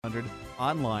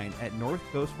online at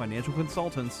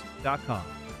northcoastfinancialconsultants.com.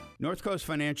 North Coast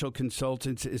Financial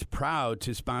Consultants is proud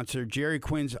to sponsor Jerry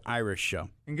Quinn's Irish Show.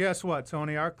 And guess what,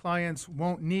 Tony? Our clients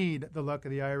won't need the luck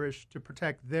of the Irish to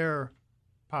protect their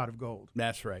pot of gold.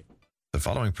 That's right. The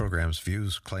following program's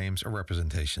views, claims, or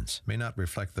representations may not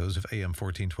reflect those of AM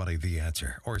 1420 The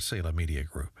Answer or Salem Media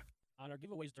Group. Honor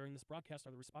giveaways during this broadcast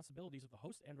are the responsibilities of the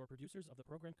host and/or producers of the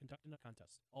program conducting a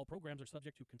contest. All programs are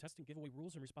subject to contestant giveaway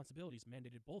rules and responsibilities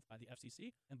mandated both by the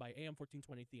FCC and by AM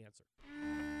 1420 The Answer.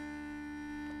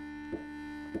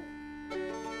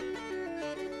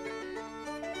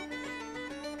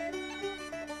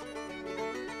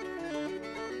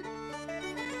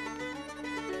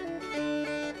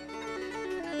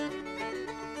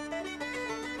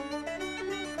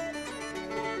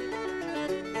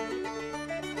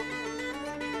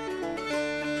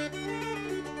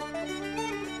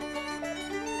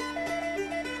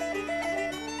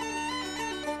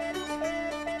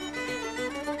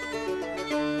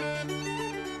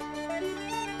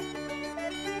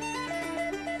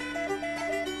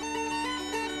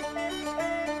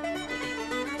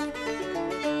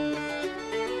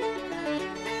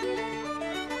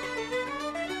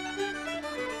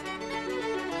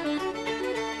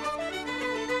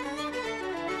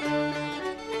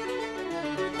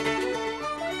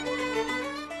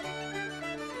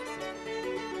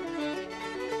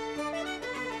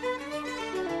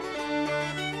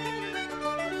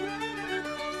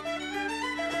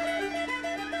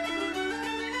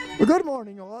 Well, good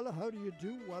morning, all. How do you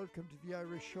do? Welcome to the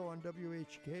Irish Show on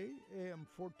WHK, AM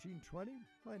 1420.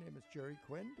 My name is Jerry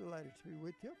Quinn. Delighted to be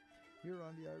with you here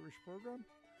on the Irish program.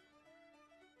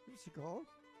 Give us a call.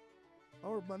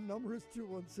 Our number is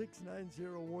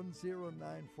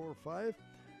 216-901-0945.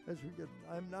 As we get,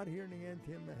 I'm not hearing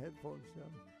anything in my headphones now.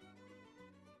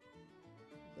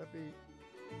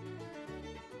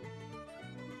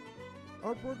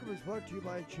 Our program is brought to you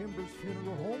by Chambers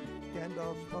Funeral Home,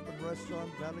 Gandalf's Pub and Restaurant,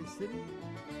 Valley City,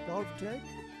 Golf Tech,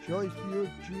 Joyce Buick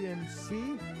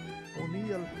GMC,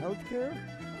 O'Neill Healthcare,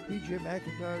 PJ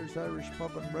McIntyre's Irish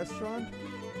Pub and Restaurant,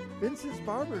 Vince's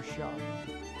Barber Shop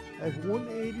at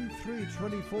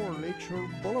 18324 Lakeshore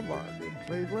Boulevard in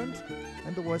Cleveland,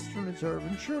 and the Western Reserve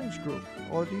Insurance Group.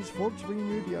 All these folks bringing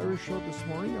you the Irish Show this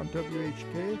morning on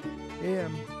WHK,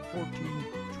 AM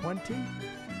 1420.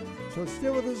 So stay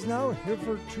with us now, here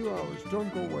for 2 hours.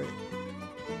 Don't go away.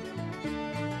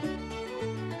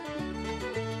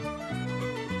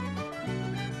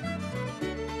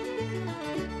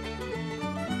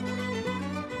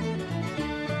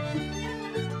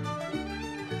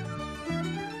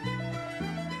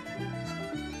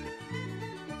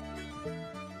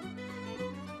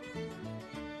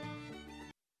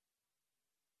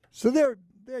 So there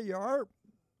you are.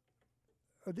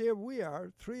 There we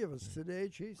are, three of us today.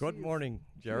 JC Good morning,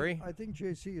 Jerry. I think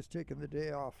JC is taking the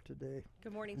day off today.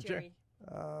 Good morning, Jerry.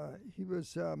 He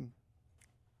was, I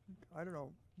don't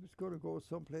know, he was going to go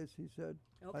someplace, he said.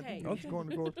 Okay. I think he was going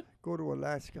to go to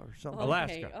Alaska or something. Okay.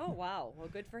 Alaska. Oh, wow. Well,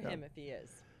 good for him if he is.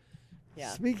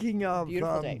 Yeah. Speaking of,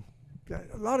 Beautiful day.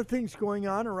 A lot of things going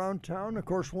on around town. Of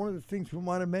course, one of the things we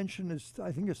want to mention is,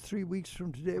 I think it's 3 weeks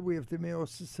from today, we have the Mayo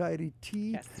Society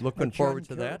Tea. Yes. Looking at forward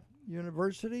John to that.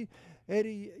 University.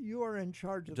 Eddie, you are in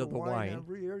charge of the wine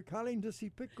every year. Colleen, does he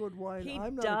pick good wine? He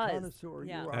I'm not does. a connoisseur.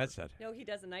 Yeah. You are. That's it. No, he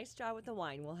does a nice job with the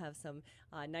wine. We'll have some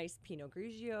nice Pinot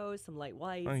Grigio, some light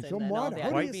whites, Nice. and Some then what? all How that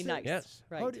do would you be say- nice. Yes.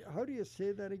 Right. How do you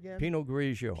say that again? Pinot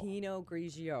Grigio. Pinot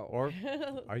Grigio. Or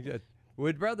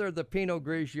we'd rather the Pinot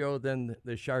Grigio than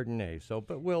the Chardonnay. So,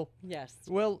 but we'll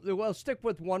stick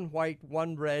with one white,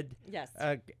 one red, Yes.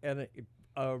 and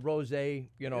a rosé.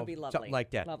 It'll be lovely. something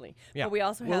like that. Lovely. Yeah. But we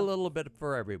also Well, have a little bit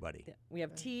for everybody. we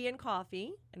have tea and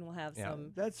coffee, and we'll have Yeah.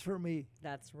 some. That's for me.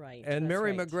 That's right. And that's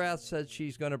Mary right. McGrath said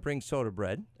she's going to bring soda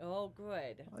bread Oh,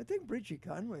 good. I think Bridget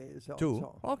Conway is too.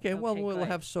 also. Okay, well, Okay, we'll good.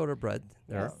 have soda bread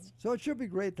there. Yes. So it should be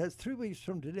great. That's 3 weeks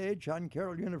from today, John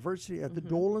Carroll University at the Mm-hmm.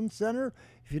 Dolan Center.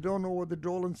 If you don't know what the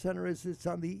Dolan Center is, it's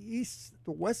on the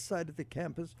west side of the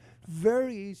campus.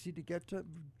 Very easy to get to.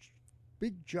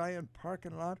 Big, giant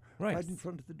parking lot Right. in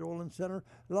front of the Dolan Center.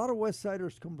 A lot of West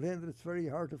Siders complain that it's very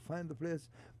hard to find the place.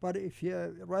 But if you,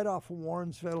 right off of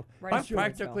Warrensville, Right I'm off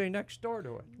practically next door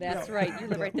to it. That's right. You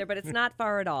live right there, but it's not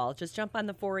far at all. Just jump on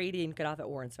the 480 and get off at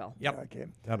Warrensville. Yep. Okay.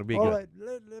 That'll be All good. right,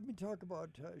 let me talk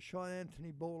about Sean Anthony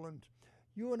Boland.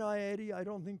 You and I, Eddie, I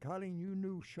don't think, Colleen, you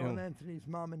knew Sean Yeah. Anthony's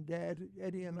mom and dad.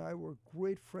 Eddie and I were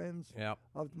great friends Yep.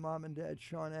 of the mom and dad.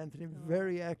 Sean Anthony,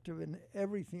 very active in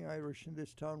everything Irish in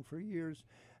this town for years.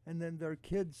 and then their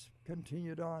kids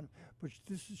continued on. But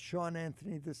this is Sean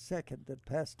Anthony II that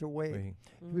passed away.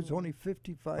 He was only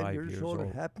 55 years old.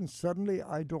 It happened suddenly.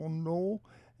 I don't know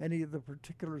any of the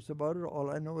particulars about it. All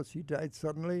I know is he died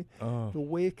suddenly. The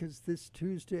wake is this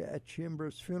Tuesday at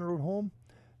Chambers Funeral Home,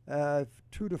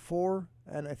 2 to 4,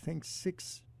 and I think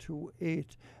 6 to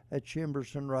 8 at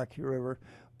Chambers and Rocky River.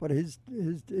 But his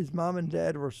mom and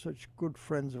dad were such good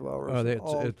friends of ours.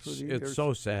 It's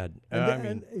so sad.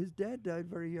 And his dad died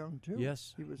very young too.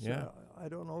 Yes, he was. Yeah. I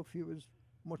don't know if he was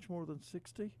much more than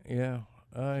 60. Yeah,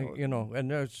 you know, and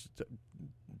there's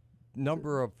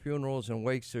number of funerals and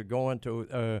wakes are going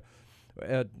to.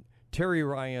 Terry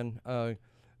Ryan,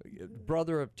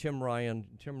 brother of Tim Ryan,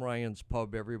 Tim Ryan's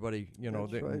Pub. Everybody, you know,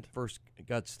 first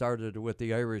got started with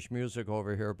the Irish music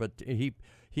over here, but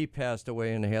he passed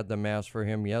away, and they had the mass for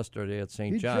him yesterday at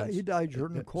St. John's. He died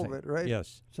during COVID, right?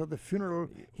 Yes. So the funeral,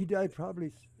 he died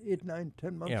probably 8, 9,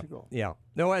 10 months ago. Yeah.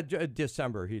 No,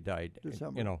 December he died.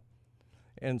 December. You know.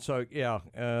 And so,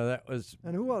 that was.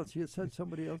 And who else? You said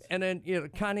somebody else. And then, you know,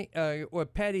 Connie,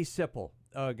 Patty Sipple,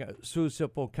 Sue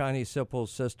Sipple, Connie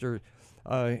Sipple's sister,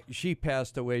 she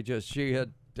passed away. She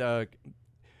had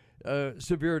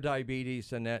severe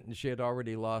diabetes and that, and she had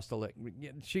already lost a leg.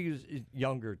 She was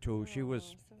younger too. She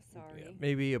was so sorry.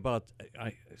 Maybe about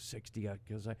 60,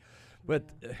 but.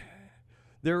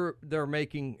 They're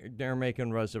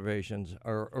making reservations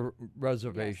or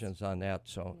reservations on that,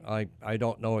 so I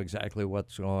don't know exactly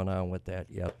what's going on with that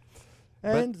yet.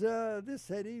 And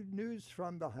this Eddie news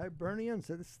from the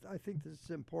Hibernians. I think this is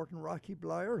important. Rocky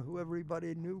Blyer, who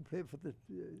everybody knew played for the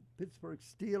Pittsburgh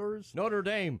Steelers, Notre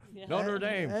Dame, Notre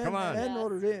Dame. Come on, and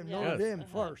Notre Dame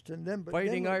first, and then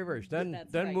Fighting Irish. Then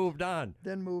moved on.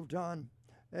 Then moved on.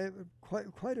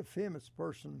 Quite a famous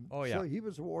person. Oh, yeah. So he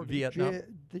was awarded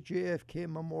the JFK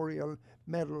Memorial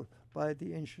Medal by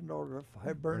the Ancient Order of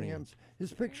Hibernians.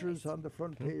 His picture is on the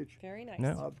front page. Very nice.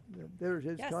 There it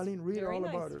is. Yes, Colleen, read all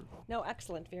about it. No,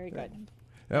 excellent. Very good.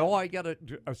 Oh, I got a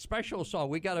special song.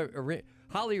 We got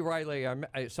Holly Riley.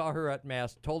 I saw her at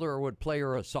Mass. Told her I would play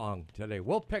her a song today.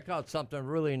 We'll pick out something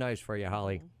really nice for you,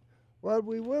 Holly. Well,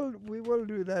 we will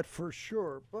do that for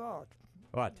sure. But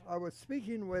what? I was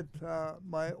speaking with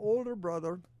my older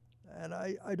brother, and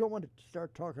I don't want to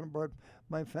start talking about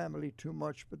my family too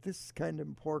much, but this is kind of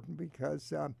important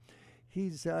because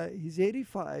he's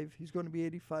 85. He's going to be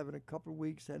 85 in a couple of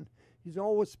weeks, and he's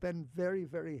always been very,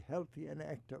 very healthy and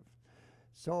active.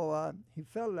 So he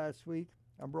fell last week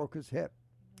and broke his hip,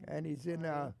 and he's in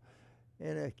a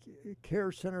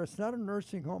care center. It's not a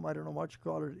nursing home. I don't know what you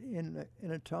call it,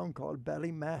 in a town called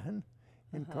Ballymahan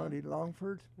in County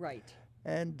Longford. Right.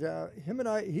 And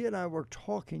he and I were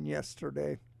talking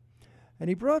yesterday, and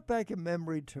he brought back a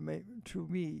memory to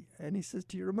me, and he says,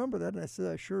 "Do you remember that?" And I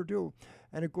said, "I sure do."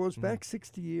 And it goes back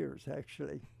 60 years,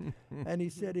 actually. And he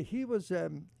said he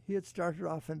had started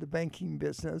off in the banking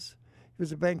business. He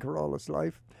was a banker all his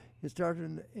life. He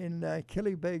started in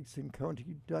Killybegs in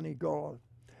County Donegal.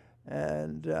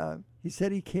 And he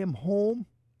said he came home,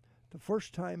 the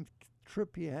first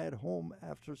trip he had home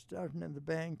after starting in the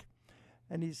bank,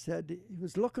 and he said he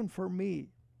was looking for me,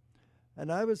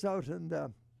 and I was out in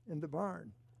the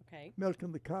barn,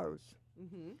 milking the cows.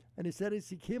 Mm-hmm. And he said as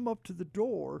he came up to the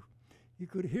door, he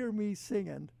could hear me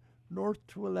singing "North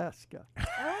to Alaska."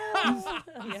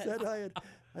 He said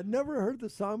I'd never heard the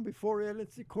song before, and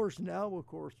it's of course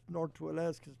North to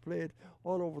Alaska is played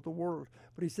all over the world.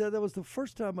 But he said that was the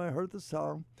first time I heard the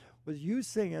song, was you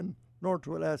singing North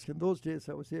to Alaska. In those days,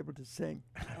 I was able to sing.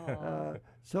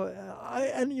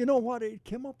 And you know what? It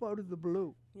came up out of the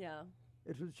blue. Yeah.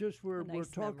 It was just we're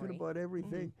talking memory. about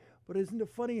everything. Mm-hmm. But isn't it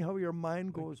funny how your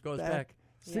mind goes back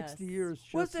 60 years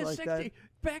just like 60?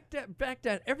 That? Back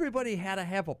then, everybody had to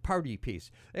have a party piece,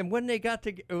 and when they got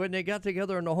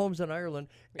together in the homes in Ireland,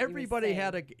 everybody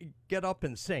had to get up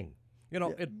and sing. You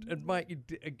know,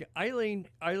 Eileen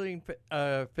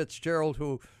Fitzgerald,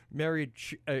 who married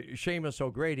Seamus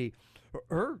O'Grady,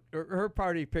 her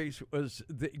party piece was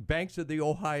the banks of the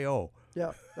Ohio.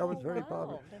 Yeah, that was very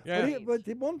popular. Yeah. But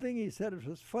the one thing he said, it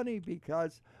was funny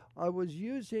because I was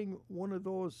using one of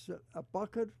those, a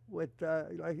bucket with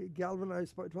like a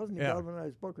galvanized, it wasn't a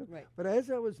galvanized bucket, but as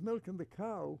I was milking the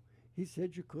cow, he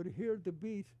said you could hear the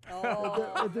beat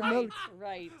of the milk.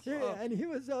 Right. Yeah, and he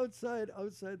was outside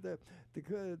the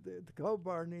cow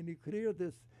barn, and he could hear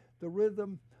the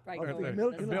rhythm of the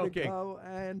milking of the cow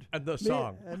and the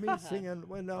song. And me singing.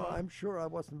 Well, no, I'm sure I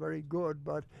wasn't very good,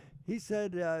 but he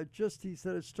said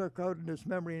it stuck out in his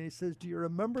memory, and he says, "Do you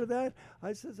remember that?"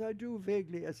 I says, "I do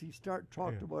vaguely." As he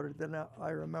talked about it, then I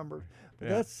remember. But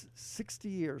that's 60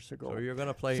 years ago. So you're going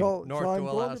to play North to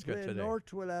Alaska today. North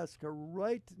to Alaska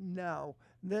right now,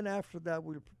 Then after that,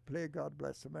 we'll play God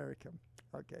Bless America.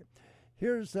 Okay.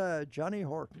 Here's Johnny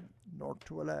Horton, North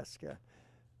to Alaska,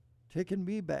 taking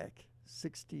me back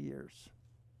 60 years.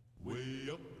 Way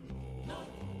up north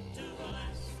to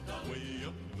Alaska, way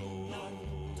up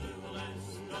north to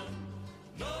Alaska,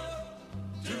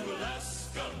 north to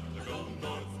Alaska, to go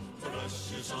north for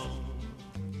Rush's on.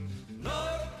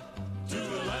 North to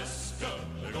Alaska,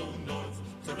 to go north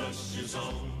for Rush's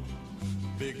on.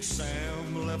 Big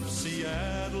Sam left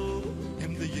Seattle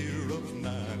in the year of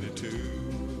 92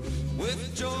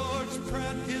 with George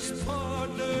Pratt, his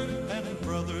partner, and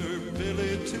brother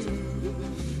Billy too.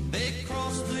 They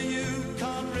crossed the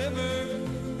Yukon River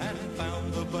and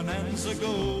found the Bonanza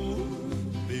Gold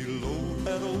below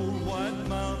that old White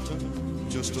Mountain,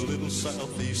 just a little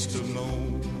southeast of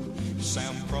Nome.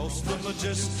 Sam crossed the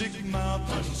majestic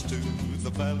mountains to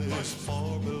the valleys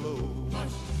far below.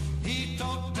 He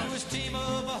talked to his team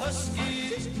of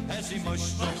huskies as he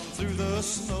mushed on through the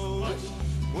snow,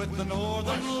 with the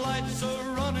northern lights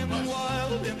a-running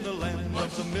wild in the land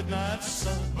of the midnight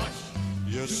sun.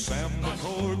 Yes, Sam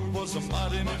McCord was a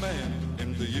mighty man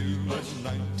in the year of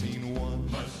 1901,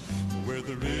 where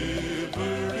the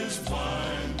river is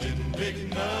winding, big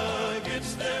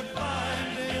nuggets they're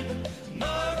finding.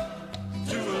 North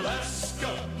to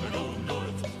Alaska, and oh,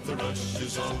 north the rush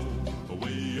is on,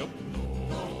 way up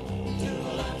north, to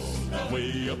Alaska,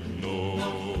 way up north,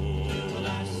 to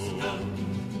Alaska,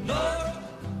 north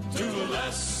to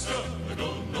Alaska, and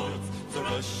oh, north the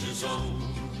rush is on.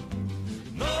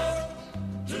 North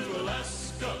to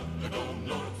Alaska, and go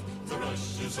north, the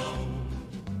rush is on.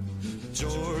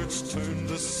 George turned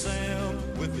to Sam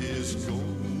with his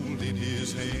gold in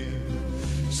his hand.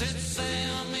 Said,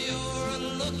 Sam, you're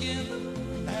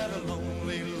looking at a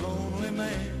lonely, lonely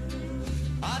man.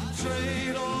 I'd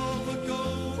trade all the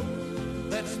gold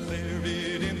that's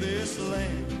buried in this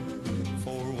land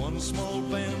for one small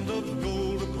band of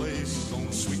gold, a place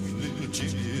on sweet little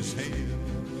Jimmy's hand.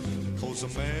 'Cause a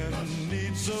man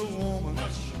needs a woman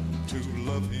to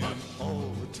love him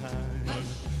all the time.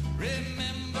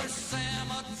 Remember, Sam,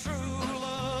 a true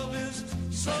love is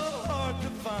so hard to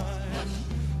find.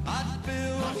 I'd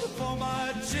build for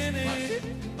my Jenny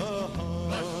a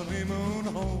honeymoon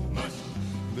home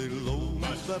below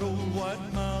that old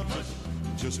White Mountain,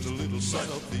 just a little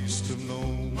southeast of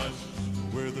Nome,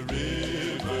 where the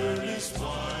river is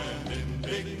winding,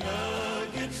 big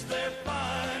nuggets they're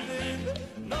finding.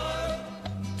 North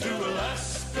to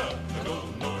Alaska, go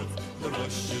north, the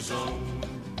rush is on.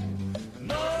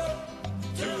 North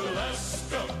to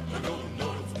Alaska, go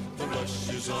north, the rush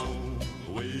is on.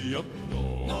 Way up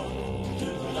north,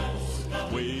 to Alaska,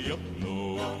 way up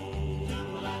north, to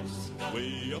Alaska,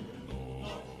 way up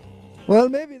north. Well,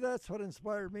 maybe that's what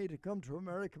inspired me to come to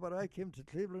America, but I came to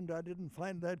Cleveland. I didn't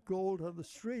find that gold on the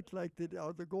street like they did,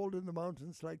 or the gold in the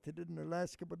mountains like they did in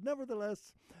Alaska, but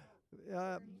nevertheless...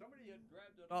 somebody had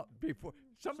grabbed it up before.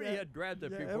 Somebody had grabbed it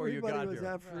before you everybody got was here.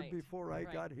 after it before I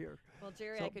got here. Well,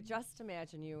 Jerry, So- I could just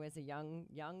imagine you as a young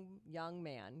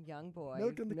man, young boy,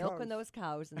 Milking the cows. those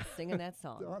cows and singing that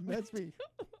song. That's me.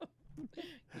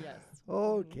 Yes.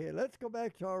 Okay, let's go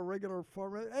back to our regular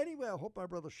format. Anyway, I hope my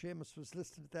brother Seamus was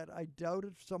listening to that. I doubt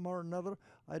it somehow or another.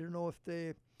 I don't know if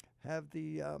they have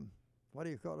the, what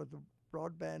do you call it, the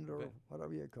broadband or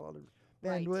whatever you call it,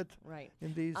 bandwidth Right.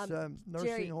 in these nursing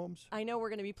Jerry, homes. I know we're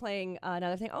going to be playing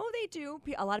another thing. Oh, they do.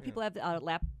 A lot of people have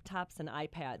laptops and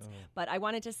iPads. But I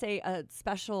wanted to say a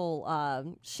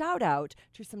special shout out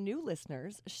to some new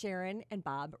listeners, Sharon and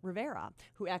Bob Rivera,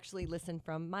 who actually listen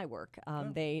from my work.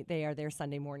 They are there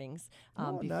Sunday mornings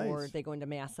before nice. they go into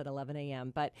Mass at 11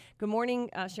 a.m. But good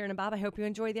morning, Sharon and Bob. I hope you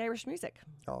enjoy the Irish music.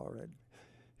 All right.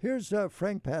 Here's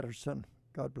Frank Patterson.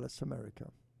 God bless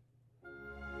America.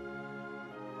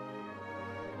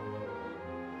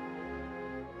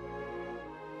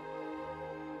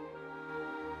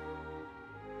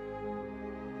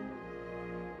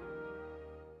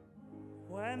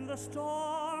 When the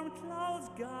storm clouds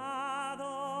gather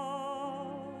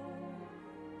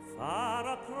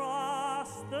far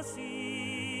across the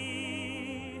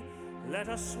sea, let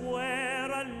us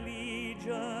swear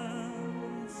allegiance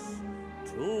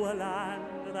to a land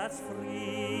that's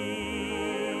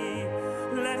free.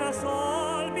 Let us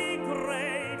all be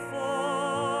grateful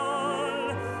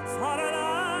for a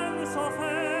land so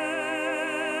fair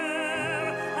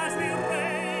as we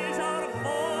raise our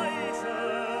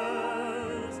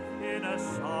voices in a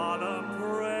solemn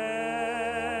prayer.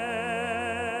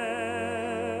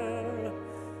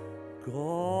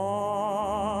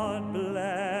 God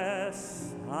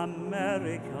bless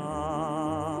America,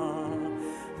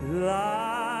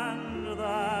 land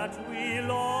that we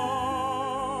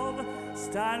love,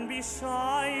 stand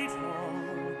beside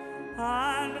her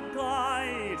and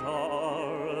guide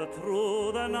her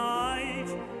through the night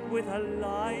with a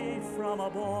light from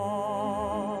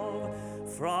above.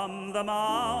 From the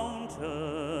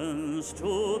mountains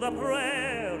to the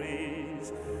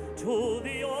prairies, to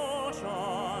the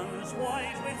oceans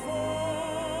white with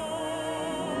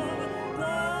foam.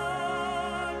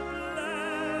 God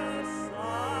bless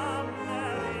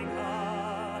America,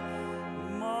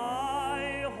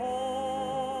 my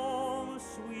home,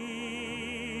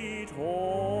 sweet home.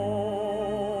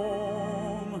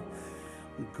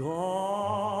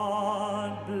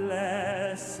 God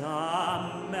bless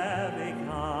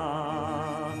America,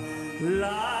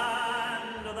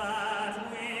 land that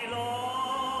we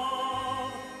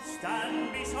love.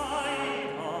 Stand beside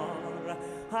her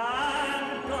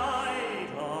and guide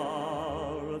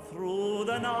her through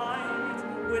the night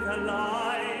with a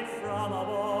light from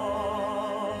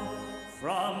above.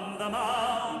 From the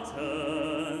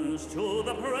mountains to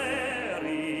the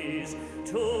prairies,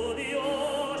 to the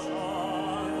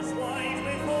oceans white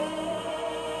with foam.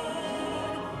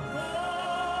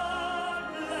 God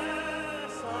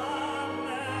bless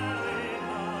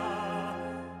America,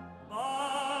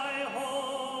 my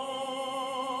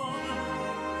home,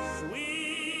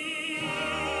 sweet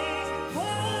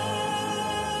home.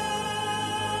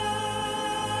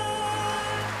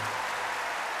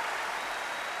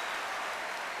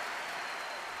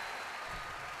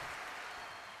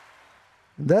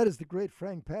 That is the great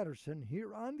Frank Patterson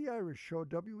here on The Irish Show,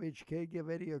 WHK. Give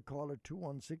Eddie a call at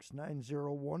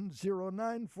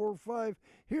 216-901-0945.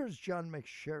 Here's John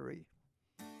McSherry.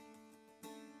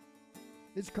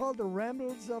 It's called The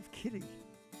Rambles of Kitty.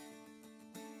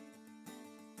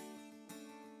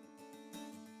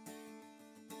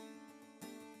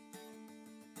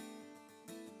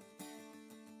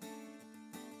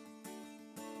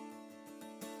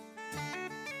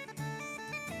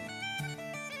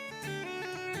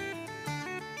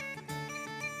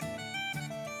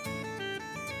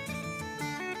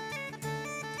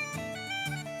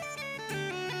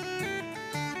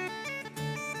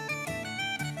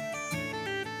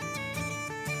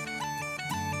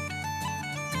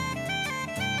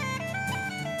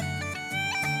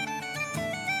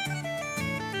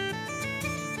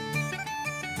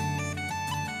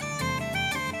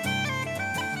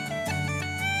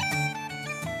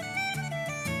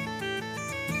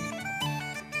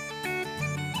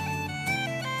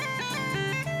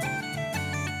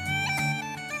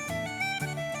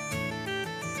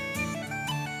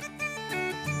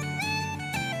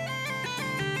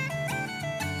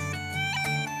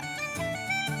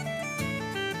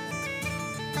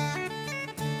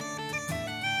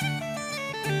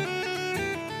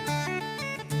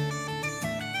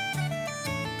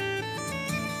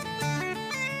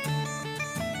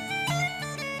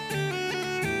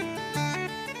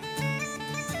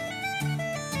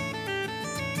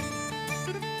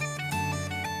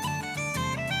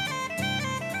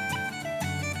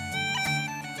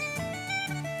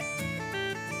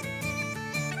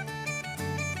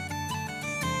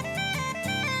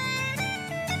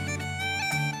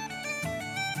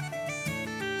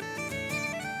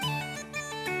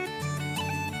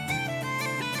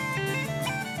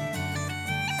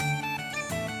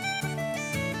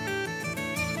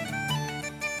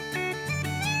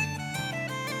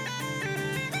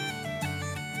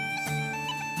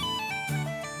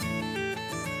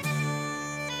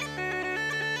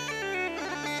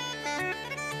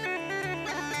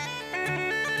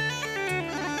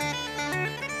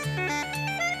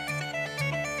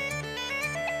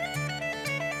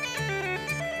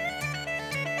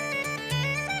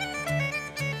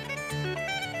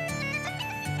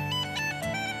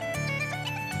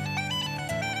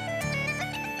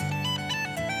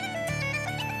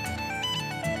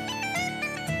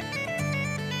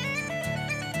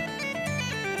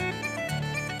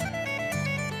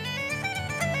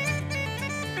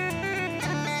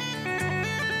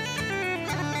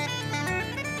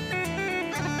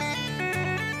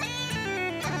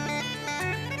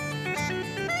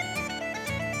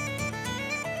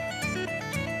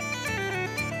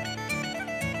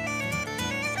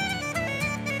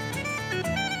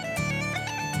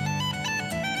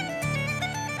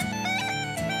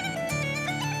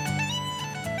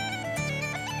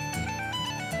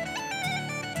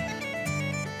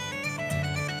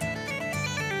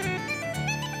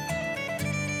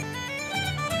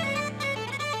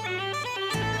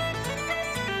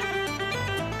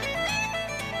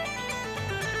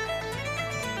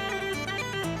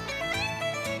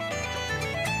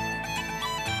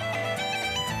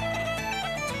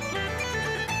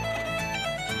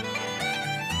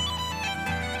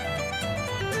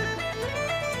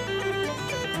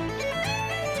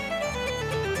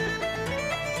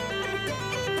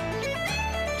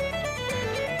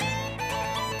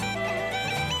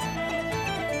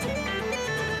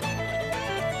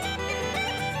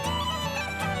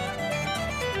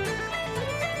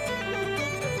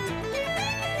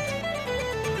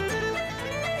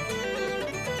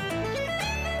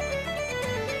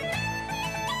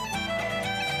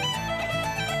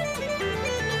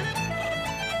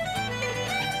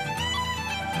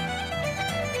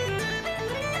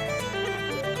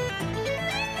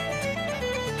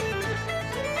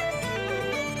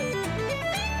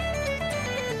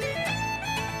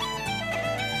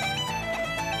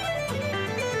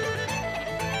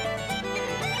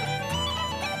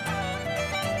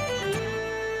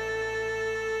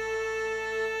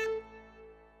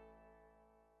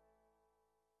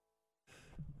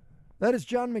 That is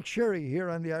John McSherry here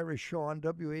on the Irish Show on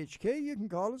WHK. You can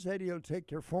call us. Eddie will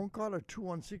take your phone call at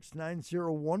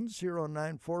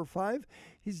 216-901-0945.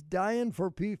 He's dying for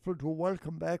people to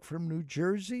welcome back from New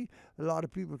Jersey. A lot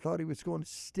of people thought he was going to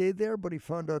stay there, but he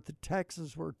found out the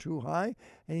taxes were too high.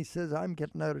 And he says, I'm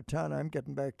getting out of town. I'm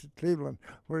getting back to Cleveland,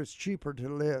 where it's cheaper to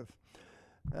live.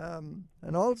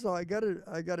 And also, I got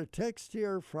a text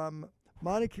here from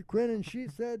Monica Quinn, and she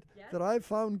said that I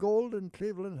found gold in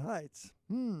Cleveland Heights.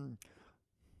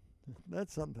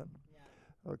 That's something.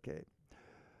 Yeah. Okay.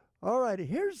 All right.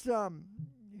 Here's a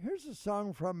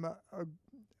song from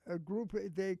a group.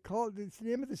 They call the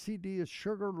name of the CD is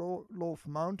Sugar Loaf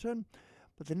Mountain,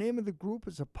 but the name of the group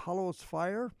is Apollo's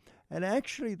Fire. And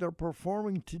actually, they're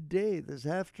performing today, this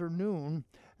afternoon,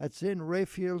 at St.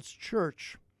 Raphael's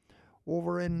Church,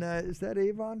 over in is that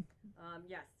Avon?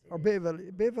 Yes. Or Bay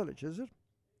Village, is it?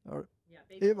 Or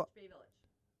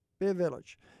Bay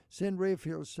Village. St.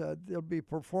 Raphael's, they'll be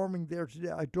performing there today.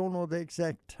 I don't know the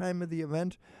exact time of the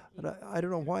event, but I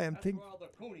don't know why I'm thinking. That's where all the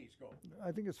Coonies go.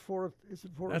 I think it's 4th. Is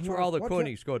it 4th? That's where all the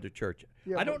Coonies go to church.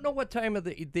 Yeah, I don't know what time of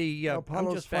the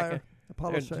Apollo's Fire.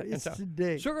 Apollo's Fire. It's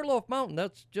today. Sugarloaf Mountain,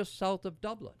 that's just south of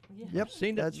Dublin. Yeah. Yep,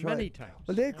 Seen that's it many right. times.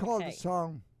 Well, they call the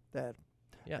song that.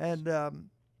 Yes. And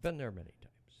been there many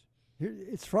times.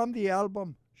 It's from the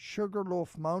album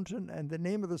Sugarloaf Mountain, and the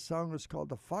name of the song is called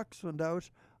The Fox Went Out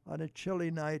on a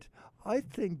Chilly Night. I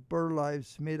think Burl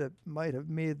Ives might have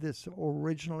made this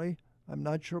originally. I'm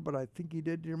not sure, but I think he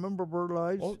did. Do you remember Burl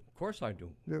Ives? Oh, of course I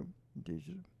do. Yeah. Did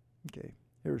you? Okay,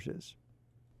 here it is.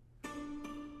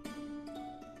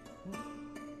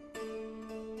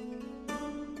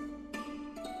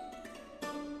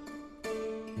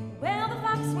 Well, the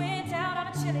fox went out on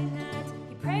a chilly night.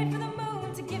 He prayed for the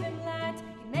moon to give him light.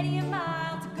 He many a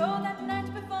mile to go that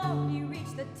night before he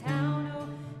reached the town. Oh,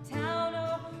 town,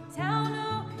 oh, town,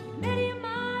 oh. He many a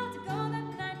mile to go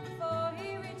that night before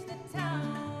he reached the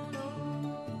town.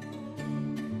 Oh,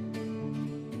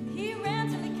 he ran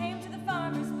till he came to the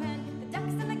farmer's pen. The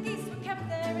ducks and the geese were kept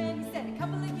therein. He said, a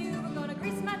couple of you are gonna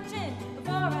grease my chin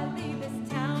before I leave this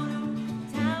town. Oh,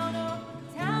 town, oh,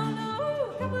 town,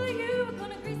 oh. A couple of you are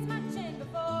gonna grease my chin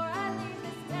before I leave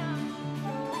this town.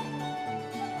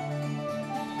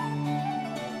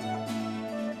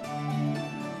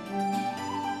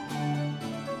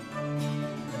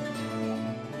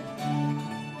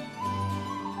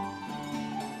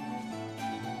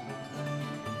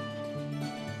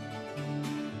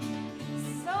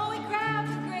 So he grabbed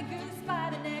the gray goose by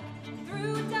the neck,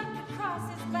 threw a duck across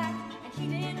his back, and he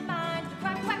didn't mind the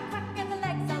quack, quack, quack, and the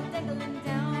legs all dangling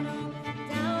down, oh,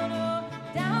 down, oh,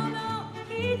 down, oh.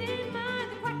 He didn't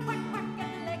mind the quack, quack, quack,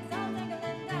 and the legs all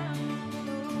dangling down,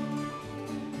 oh.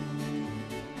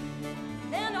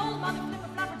 Then old Mother Flipper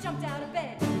Flopper jumped out of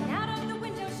bed, and out of the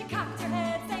window she cocked her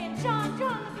head, saying, John,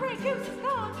 John, the gray goose is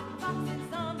gone, the fox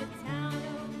is on the town,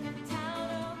 oh, town,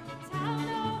 oh, town,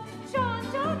 oh.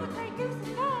 John, John, the gray goose is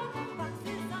gone, the fox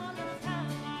is on the town.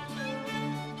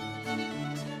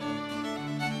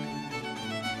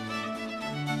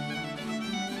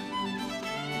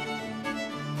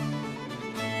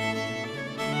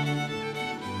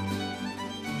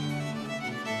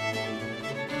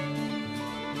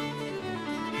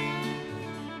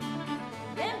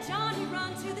 Then Johnny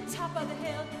run to the top of the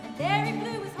hill, and there he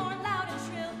blew his horn loud and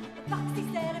shrill. The fox, he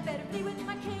said, I better flee with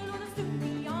my kill, or they'll soon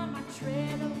be on my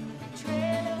trail, oh,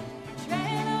 trail, oh,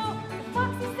 trail, oh. The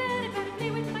fox, he said, I better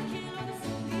flee with my kill, or they'll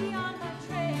soon be on my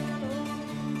trail, oh.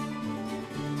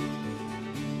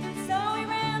 So he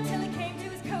ran till he came to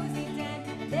his cozy den,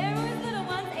 and there were his little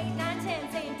ones, 8, 9,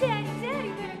 10, saying, Daddy,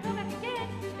 Daddy, better go back again.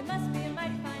 It must be a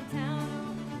mighty fine town,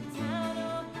 oh, town,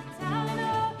 oh, town,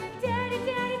 oh. Daddy,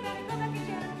 Daddy, better go back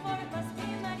again, for it must be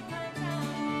a mighty fine town.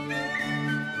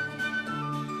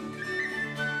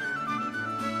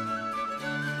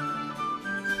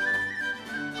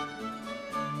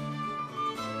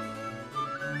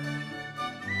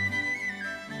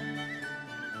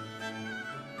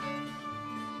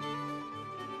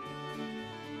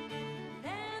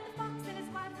 Then the fox and his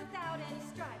wife, without any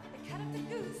strife, they cut up the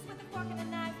goose with a fork and a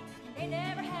knife. They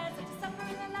never had such a supper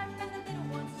in their life, and the little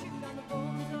ones chewed on the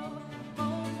bones, oh,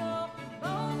 bones, oh,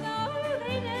 bones, oh.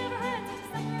 They never had such a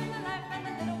supper in their life, and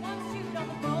the little ones chewed on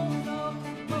the bones, oh,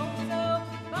 bones, oh,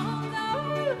 bones,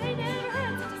 oh. They never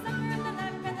had such a supper in their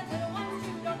life, and the little ones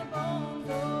chewed on the bones,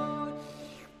 oh.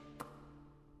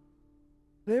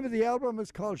 The name of the album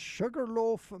is called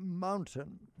Sugarloaf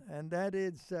Mountain, and that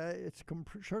is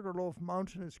Sugarloaf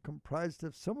Mountain is comprised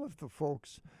of some of the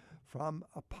folks from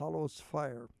Apollo's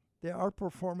Fire. They are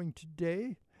performing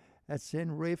today at St.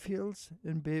 Raphael's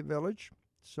in Bay Village.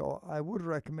 So I would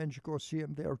recommend you go see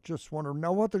them. They're just wonderful.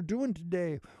 Now, what they're doing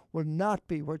today will not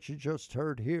be what you just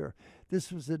heard here.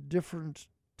 This was a different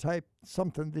type,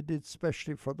 something they did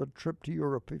specially for the trip to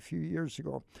Europe a few years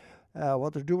ago.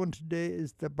 What they're doing today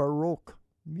is the Baroque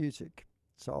music.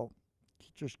 So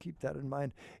just keep that in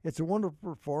mind. It's a wonderful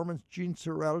performance. Jean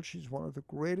Sorel, she's one of the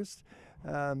greatest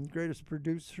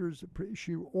producers.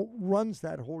 She runs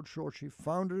that whole show. She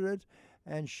founded it,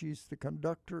 and she's the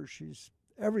conductor. She's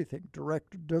everything,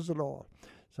 director, does it all.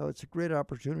 So it's a great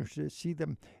opportunity to see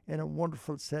them in a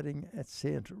wonderful setting at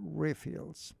St.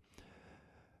 Raphael's.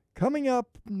 Coming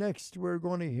up next, we're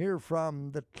going to hear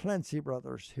from the Clancy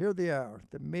Brothers. Here they are,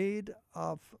 the Maid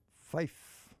of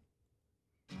Fife.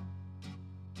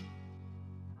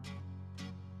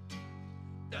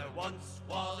 There once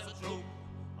was a troop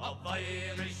of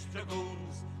Irish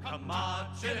dragoons come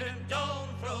marching down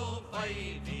through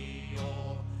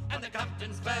Five-E-O, and the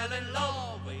captains fell in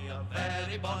love with a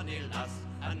very bonny lass,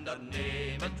 and her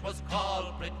name it was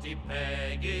called Pretty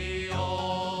Peggy,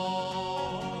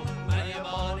 oh. Many a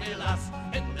bonny lass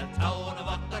in the town of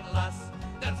Auchterlass,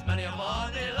 there's many a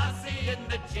bonny lassie in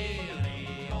the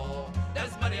Cheery, oh.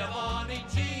 There's many a bonny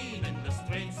Jean in the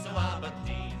streets of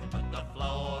Aberdeen, but the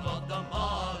flower of them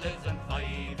all is in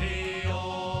Five-E-O.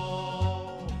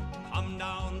 Come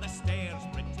down the stairs,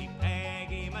 Pretty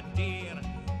Peggy, my dear.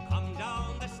 Come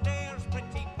down the stairs,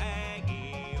 Pretty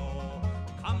Peggy, oh.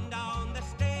 Come down the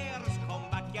stairs, comb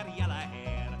back your yellow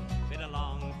hair, bid a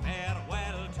long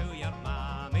farewell to your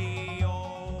mammy,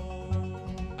 oh.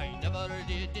 I never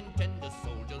did intend a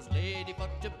soldier's lady for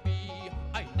to be.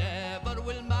 I never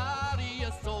will marry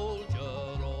a soldier,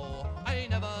 oh. I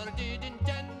never did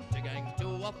intend to gang to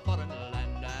a foreign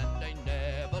land, and I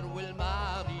never will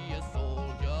marry a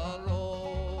soldier,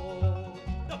 oh.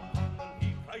 The captain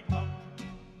he cried down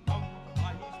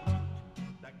by his feet.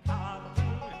 The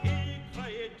captain he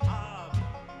cried down,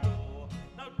 oh.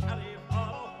 Now tarry for a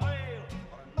while,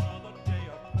 for another day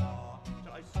or two,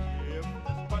 till I see if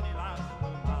this funny lass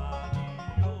will marry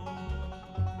you.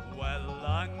 Well,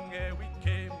 long ere we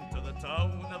came to the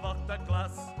town of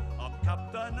Auchterglass, our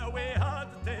captain we had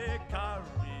to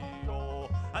carry, oh.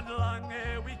 And long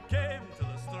ere we came to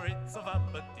the streets of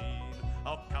Aberdeen,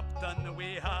 our captain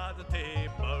we had to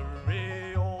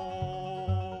bury,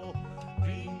 oh.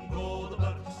 Green go the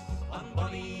birds on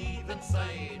bonny even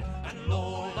side, and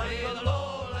low lie the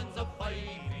lowlands of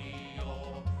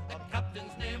Five-E-O. The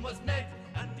captain's name was Ned,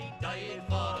 and he died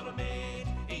for a maid.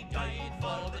 He died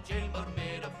for the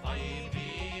chambermaid of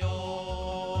Five-E-O.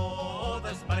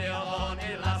 There's many a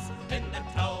bonny lass in the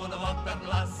town of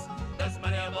Auchterlass. There's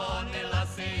many a bonny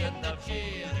lassie in the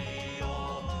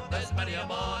Cheery-O. There's many a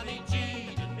bonny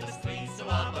Jean in the streets of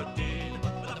Aberdeen,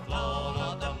 but the flower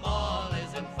of them all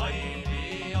is in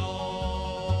Five-E-O.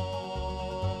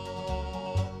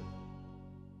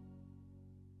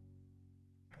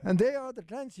 And they are the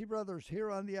Clancy Brothers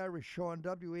here on the Irish Show on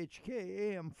WHK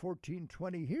AM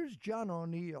 1420. Here's John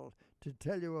O'Neill to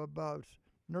tell you about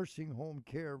nursing home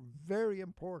care. Very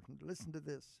important. Listen to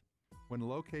this. When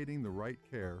locating the right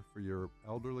care for your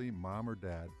elderly mom or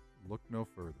dad, look no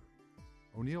further.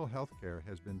 O'Neill Healthcare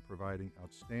has been providing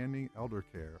outstanding elder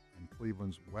care in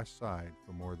Cleveland's West Side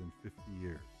for more than 50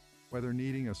 years. Whether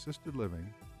needing assisted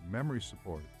living, memory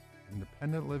support,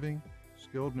 independent living,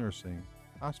 skilled nursing,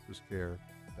 hospice care,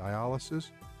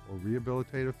 dialysis, or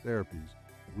rehabilitative therapies,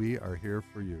 we are here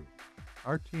for you.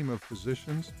 Our team of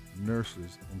physicians,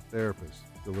 nurses, and therapists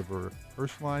deliver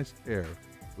personalized care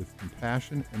with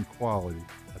compassion and quality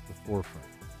at the forefront.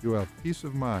 You have peace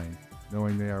of mind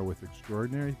knowing they are with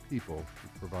extraordinary people who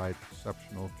provide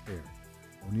exceptional care.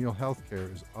 O'Neill Healthcare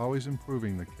is always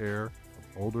improving the care of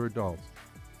older adults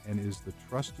and is the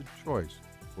trusted choice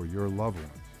for your loved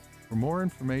ones. For more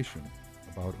information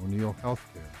about O'Neill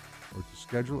Healthcare or to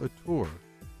schedule a tour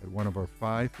at one of our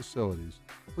 5 facilities,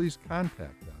 please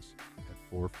contact us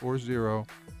at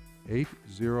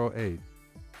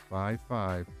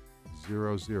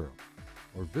 440-808-5500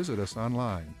 or visit us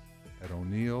online at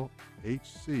o'neillhc.com.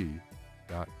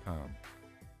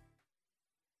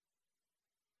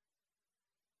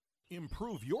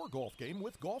 Improve your golf game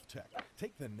with GolfTech.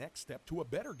 Take the next step to a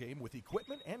better game with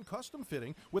equipment and custom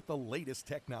fitting with the latest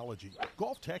technology.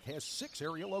 GolfTech has 6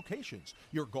 area locations.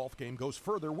 Your golf game goes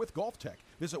further with GolfTech.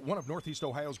 Visit one of Northeast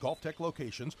Ohio's GolfTech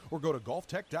locations or go to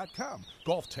golftech.com.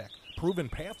 GolfTech, proven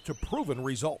path to proven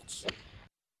results.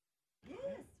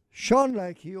 Sean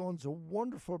Lackey owns a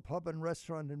wonderful pub and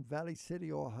restaurant in Valley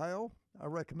City, Ohio. I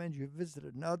recommend you visit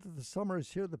it. Now that the summer is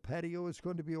here, the patio is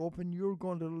going to be open. You're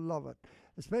going to love it,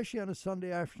 especially on a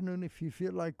Sunday afternoon. If you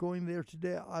feel like going there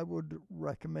today, I would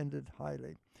recommend it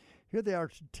highly. Here they are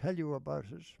to tell you about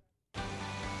it.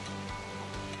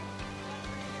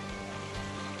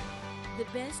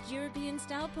 The best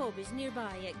European-style pub is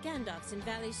nearby at Gandalf's in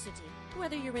Valley City.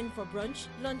 Whether you're in for brunch,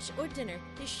 lunch or dinner,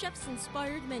 the chef's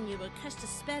inspired menu will cast a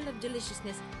spell of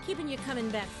deliciousness, keeping you coming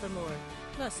back for more.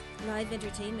 Plus, live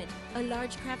entertainment, a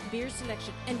large craft beer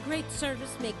selection and great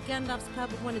service make Gandalf's Pub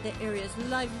one of the area's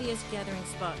liveliest gathering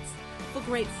spots. For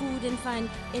great food and fun,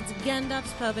 it's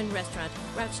Gandalf's Pub and Restaurant,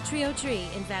 Route 303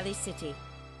 in Valley City.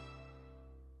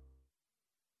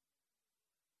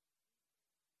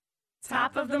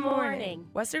 Top of the morning.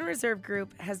 Western Reserve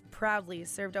Group has proudly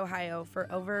served Ohio for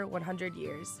over 100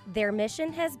 years. Their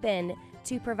mission has been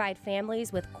to provide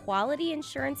families with quality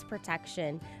insurance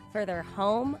protection for their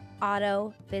home,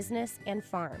 auto, business, and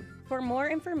farm. For more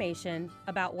information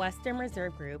about Western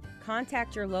Reserve Group,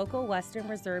 contact your local Western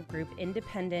Reserve Group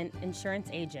independent insurance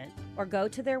agent or go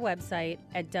to their website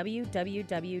at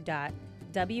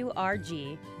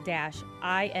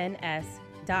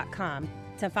www.wrg-ins.com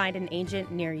to find an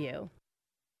agent near you.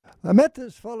 I met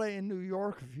this fella in New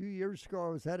York a few years ago. I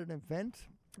was at an event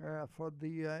for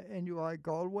the NUI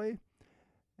Galway,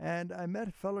 and I met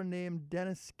a fella named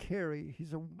Dennis Carey.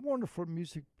 He's a wonderful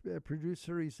music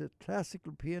producer. He's a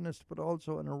classical pianist, but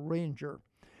also an arranger.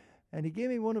 And he gave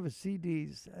me one of his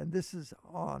CDs, and this is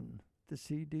on the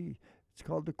CD. It's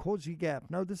called The Cozy Gap.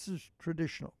 Now, this is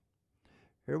traditional.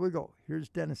 Here we go. Here's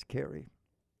Dennis Carey.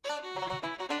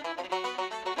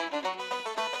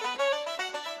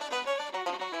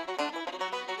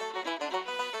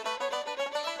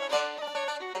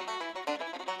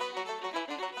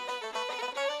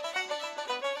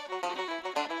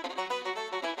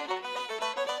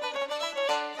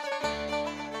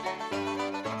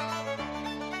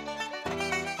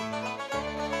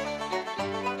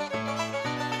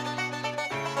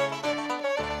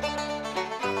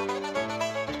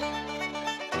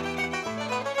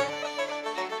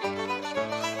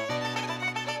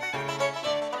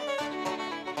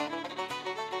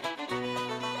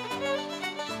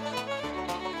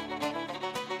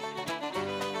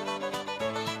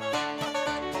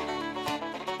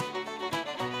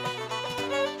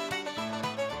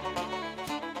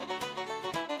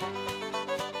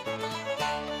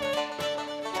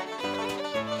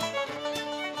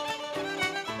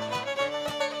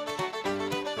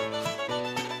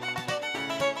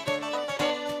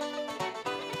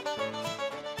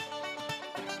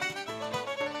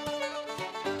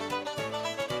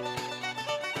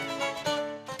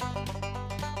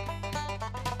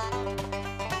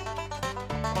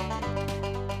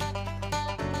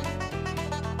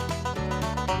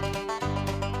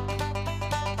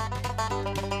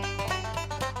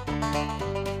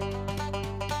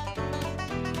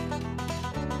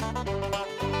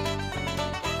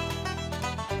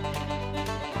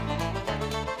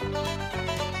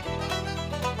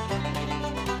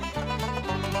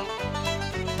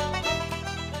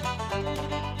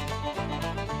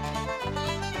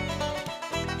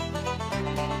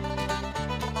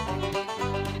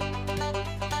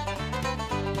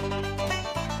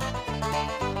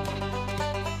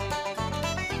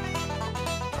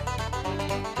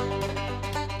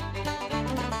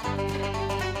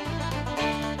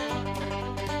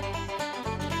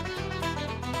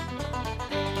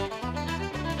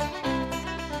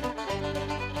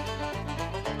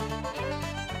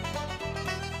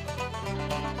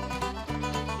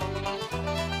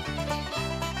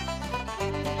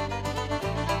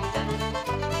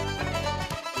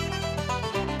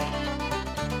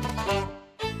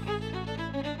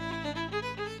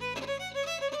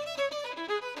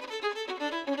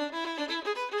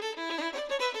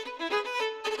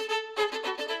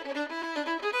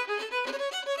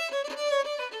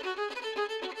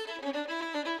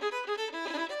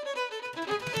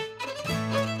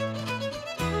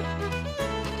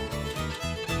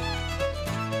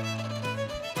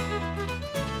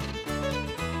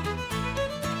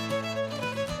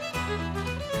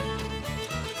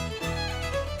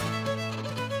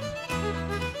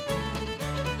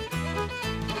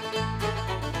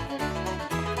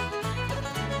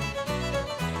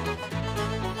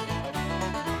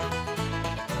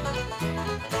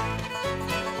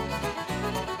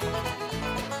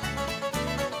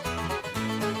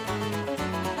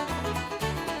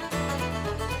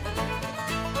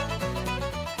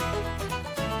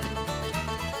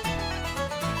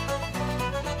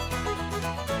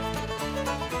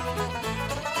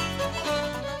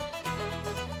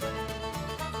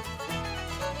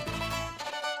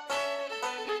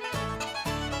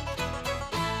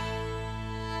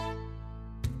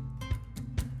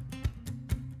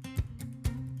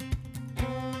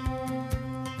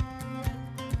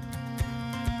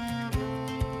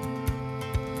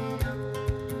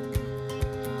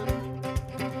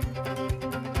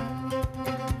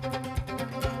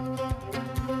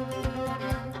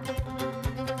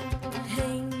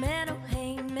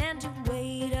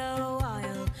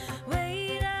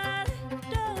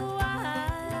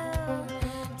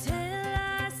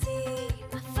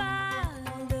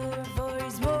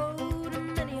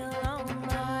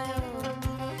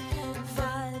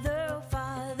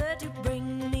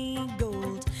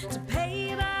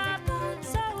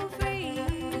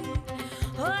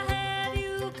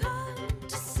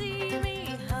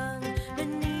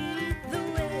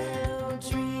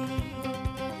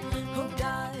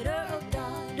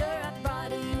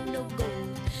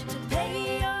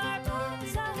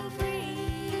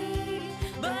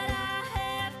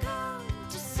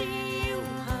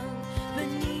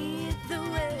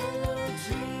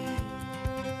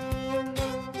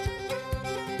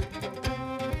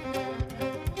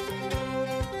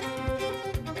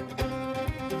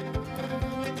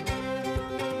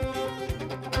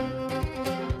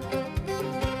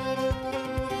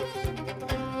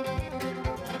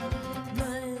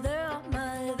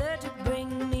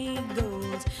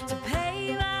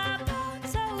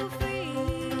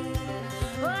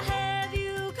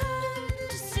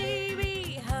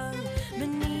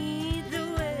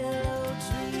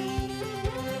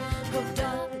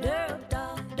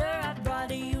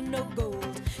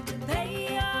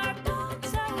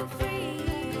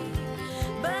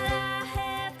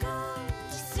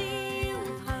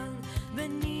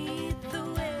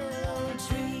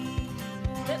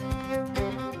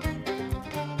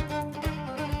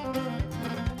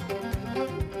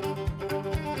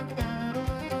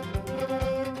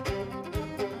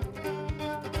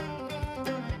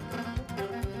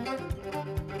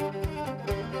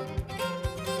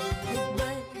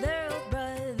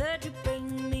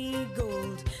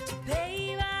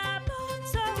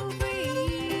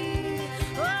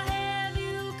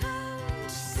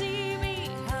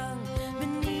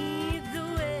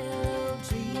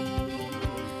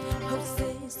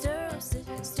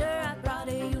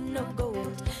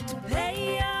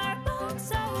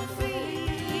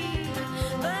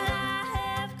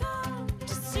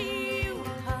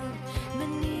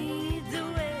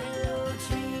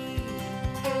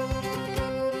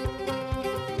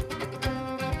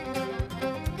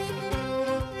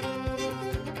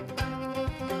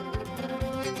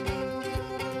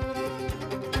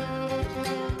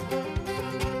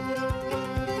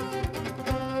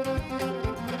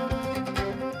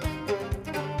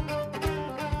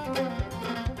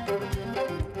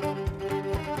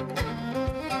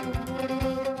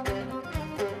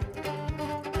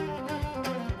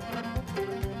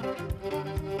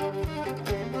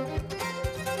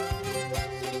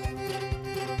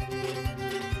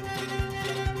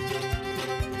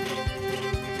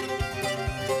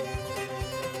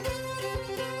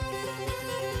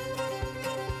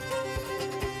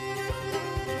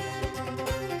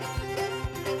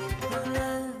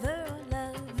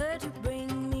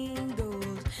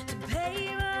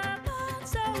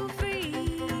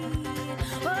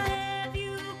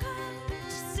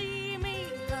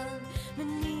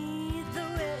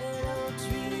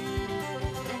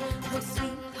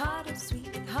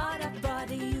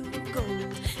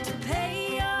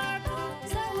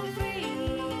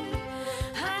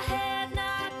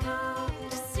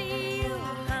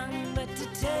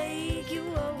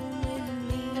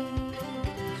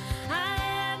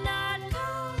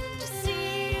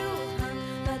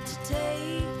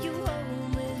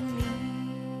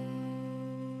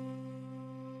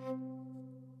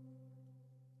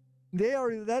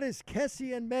 That is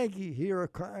Cassie and Maggie here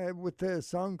with the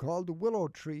song called The Willow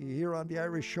Tree here on the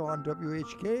Irish Show on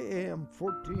WHK AM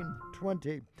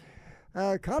 1420.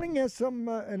 Colin has an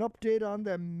update on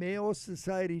the Mayo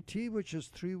Society Tea, which is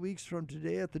 3 weeks from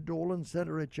today at the Dolan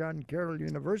Center at John Carroll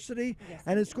University. Yes,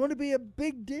 and it's going to be a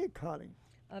big day, Colin.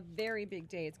 A very big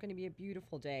day. It's going to be a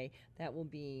beautiful day. That will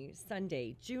be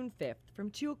Sunday, June 5th, from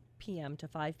 2 p.m. to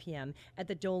 5 p.m. at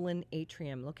the Dolan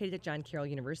Atrium, located at John Carroll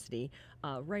University,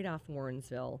 right off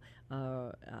Warrensville.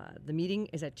 The meeting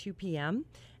is at 2 p.m.,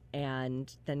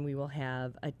 and then we will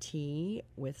have a tea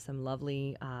with some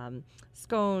lovely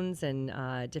scones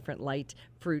and different light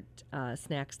fruit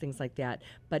snacks, things like that.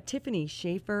 But Tiffany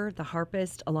Schaefer, the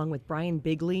harpist, along with Brian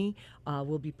Bigley,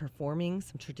 will be performing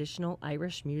some traditional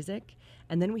Irish music.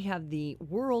 And then we have the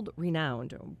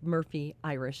world-renowned Murphy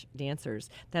Irish Dancers.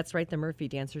 That's right, the Murphy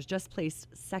Dancers just placed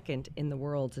second in the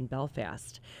world in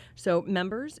Belfast. So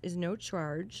members is no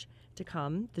charge to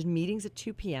come. The meeting's at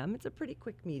 2 p.m. It's a pretty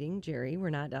quick meeting, Jerry. We're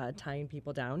not tying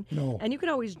people down. No. And you can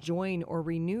always join or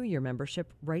renew your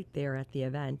membership right there at the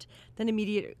event. Then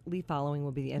immediately following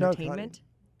will be the entertainment.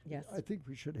 Yes. I think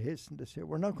we should hasten to say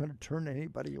we're not going to turn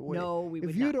anybody away. No, we would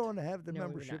If you not. don't have the No, we would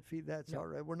membership not. fee, that's No, all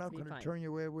right. We're not it'll be going to fine. turn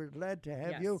you away. We're glad to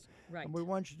have Yes, you. right. And we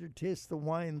want you to taste the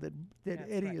wine that That's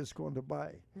Eddie right. is going to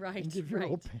buy. Right, and give you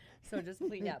right. open. So just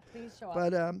please show up.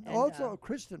 But And, also,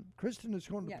 Kristen is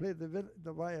going to yeah. play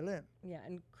the violin. Yeah,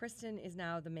 and Kristen is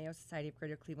now the Mayo Society of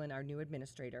Greater Cleveland, our new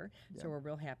administrator. Yeah. So we're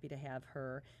real happy to have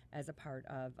her as a part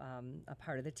of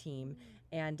the team.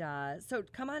 And so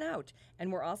come on out.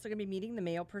 And we're also going to be meeting the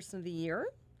Mayo Person of the Year.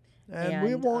 And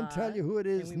we won't tell you who it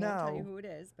and is we now. Won't tell you who it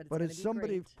is, but it's, but gonna it's be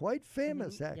somebody great. quite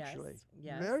famous, Mhm, actually.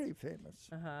 Yes. Very famous.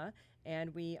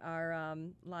 And we are a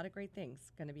lot of great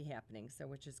things going to be happening, so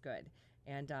which is good.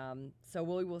 And so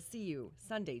we will see you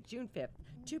Sunday, June 5th,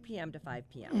 2 p.m. to 5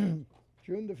 p.m.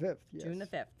 June the 5th, yes. June the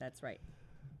 5th, that's right.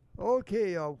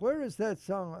 Okay, where is that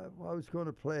song I was going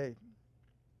to play?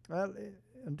 Well,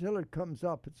 until it comes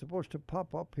up, it's supposed to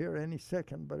pop up here any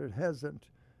second, but it hasn't.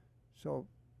 So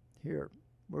here,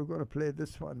 we're going to play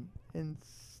this one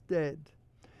instead.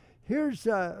 Here's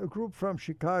a group from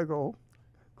Chicago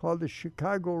called the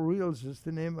Chicago Reels is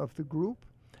the name of the group.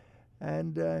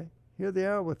 And here they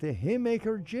are with the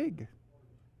Haymaker Jig.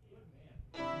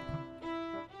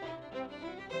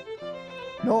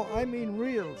 No, I mean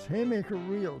reels, Haymaker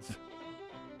Reels.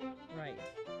 Right.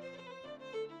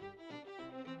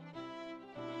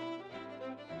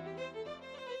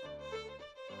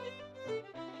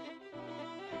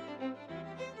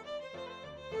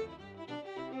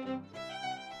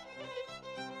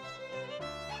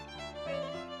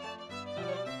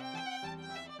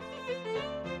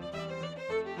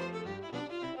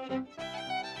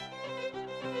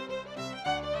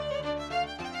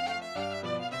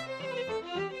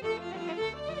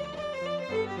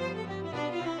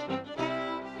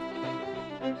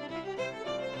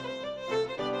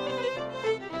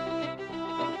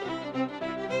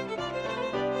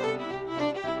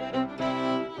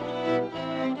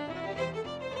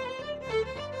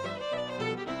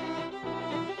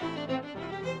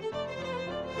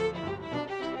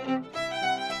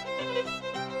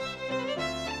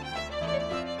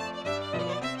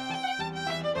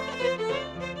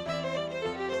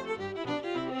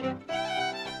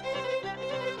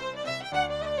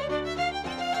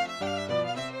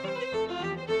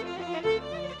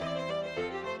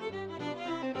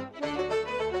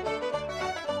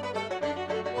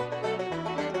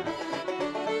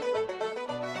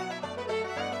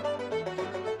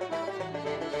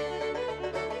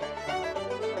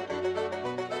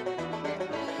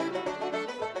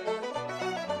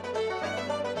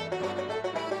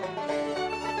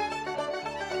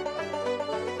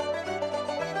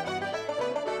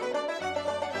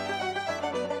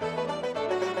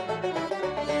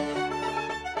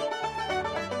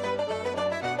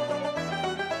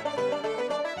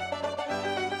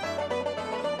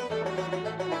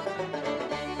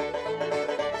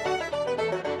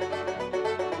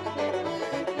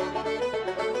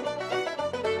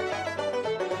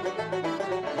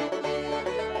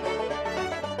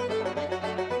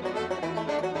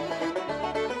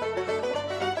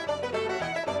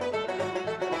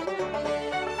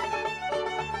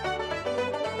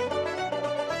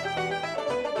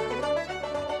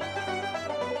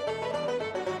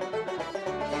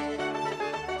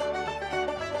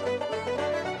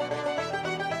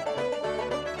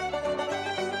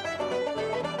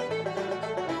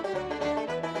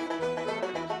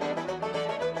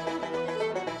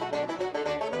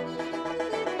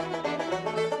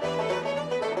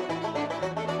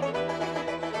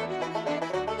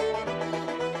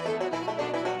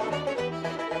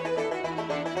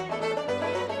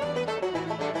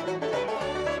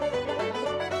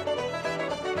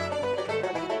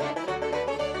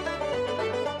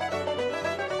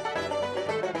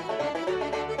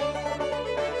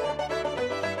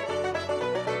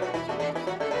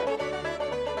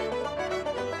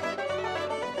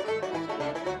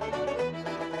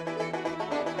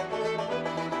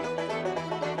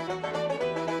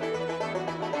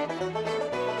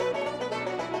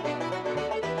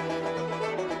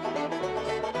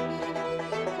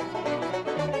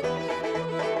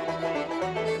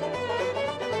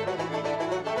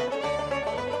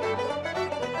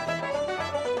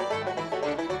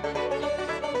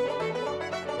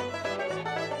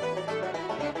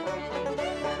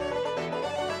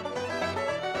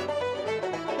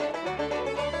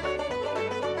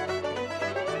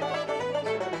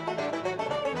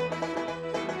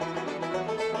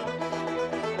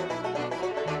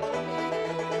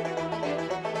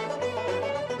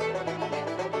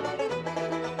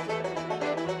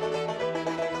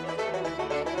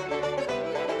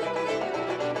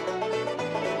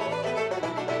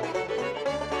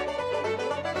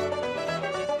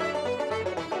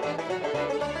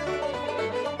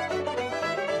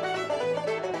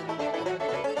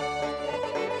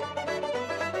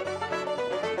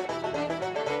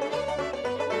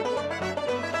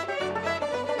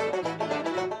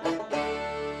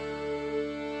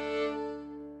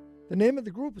 The name of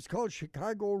the group is called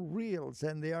Chicago Reels,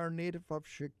 and they are native of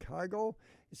Chicago.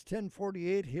 It's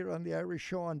 10:48 here on the Irish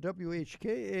Show on WHK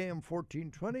AM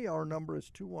 1420. Our number is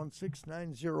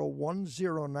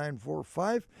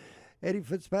 216-901-0945. Eddie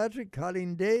Fitzpatrick,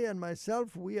 Colleen Day, and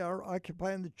myself, we are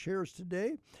occupying the chairs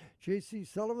today. J.C.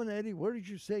 Sullivan, Eddie, where did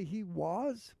you say he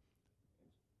was?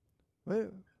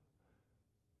 Well,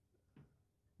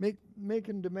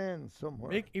 making demands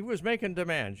somewhere. He was making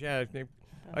demands, yeah.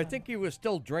 I think he was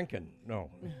still drinking. No.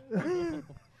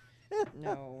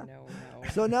 No.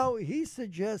 So now he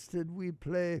suggested we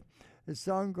play a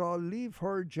song called Leave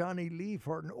Her, Johnny, Leave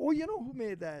Her. Oh, you know who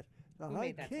made that? The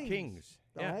High Kings.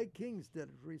 The High Kings did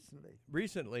it recently.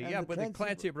 Recently, And yeah, the but the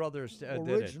Clancy Brothers did it.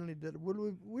 originally did it.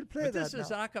 We'll play But that this is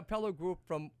now. a cappella group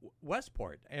from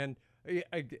Westport, and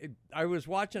I was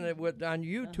watching it on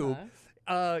YouTube.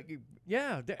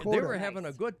 Yeah, they Coda. were having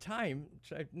a good time.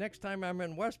 So next time I'm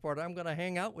in Westport, I'm going to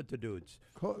hang out with the dudes.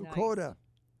 Coda.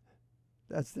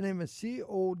 That's the name of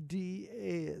CODA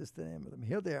is the name of them.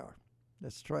 Here they are.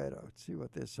 Let's try it out. See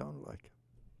what they sound like.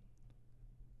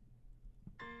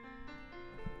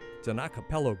 It's an a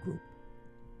cappella group.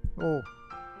 Oh,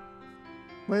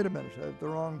 wait a minute. I have the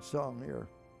wrong song here.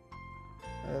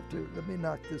 Let me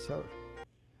knock this out.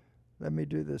 Let me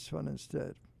do this one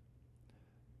instead.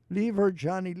 Leave Her,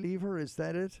 Johnny, Leave Her. Is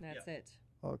that it? That's it.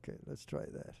 Okay, let's try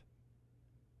that.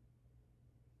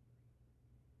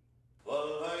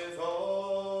 Well, I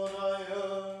thought I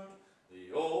heard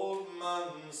the old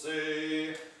man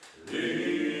say,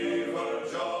 leave her,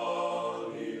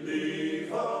 Johnny, leave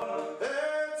her.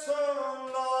 It's a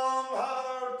long,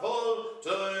 hard pull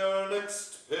to your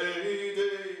next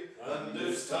payday, and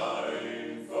it's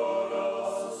time for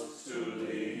us to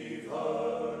leave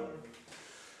her.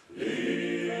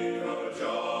 Leave her,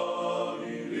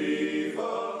 Johnny, leave her.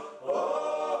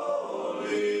 Oh,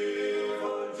 leave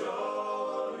her,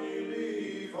 Johnny,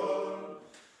 leave her.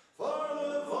 For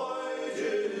the voyage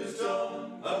is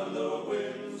done, and the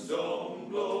winds don't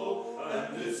blow,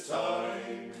 and it's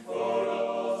time for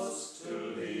us to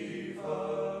leave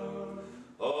her.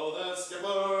 Oh, the skipper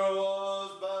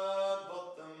was bad, but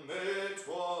the mate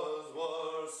was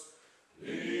worse.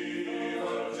 Leave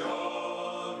her,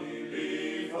 Johnny,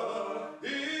 leave her.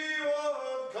 He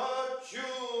would cut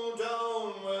you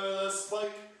down with a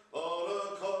spike or a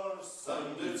curse,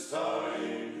 and it's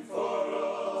time for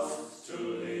us to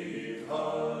leave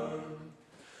her.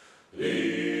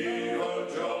 Leave her,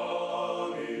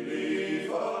 Johnny, leave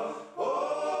her.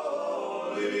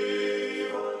 Oh,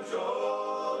 leave her,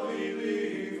 Johnny,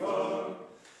 leave her.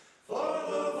 For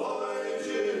the voyage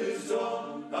is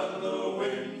done, and the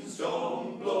winds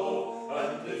don't blow,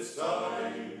 and it's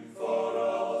time for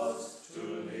us to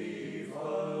leave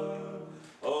her.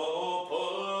 Oh,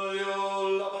 pull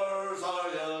your lovers, or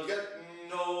you'll get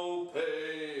no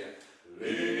pay.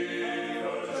 Leave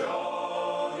her,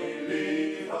 Johnny,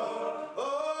 leave her.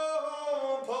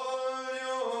 Oh, pull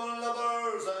your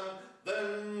lovers, and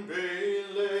then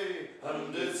belay,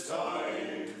 and it's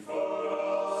time for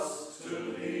us to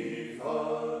leave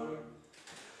her.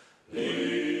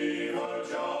 Leave her,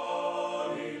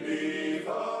 Johnny, leave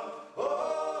her.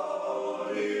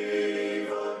 Oh, leave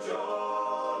her,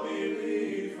 Johnny,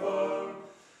 leave her.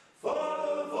 For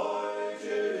the voyage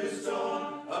is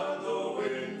done, and the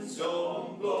winds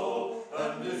don't blow,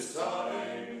 and it's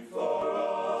time for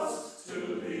us to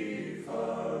leave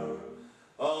her.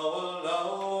 Oh,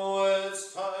 now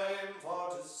it's time for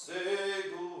to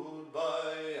say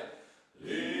goodbye.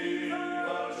 Leave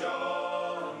her,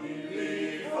 Johnny,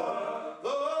 leave her.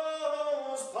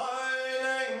 Those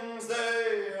pilings,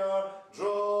 they are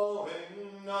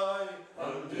drawing nigh,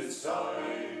 and it's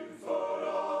time for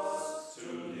us to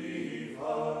leave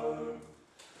her.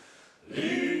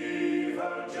 Leave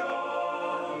her,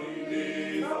 Johnny,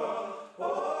 leave her.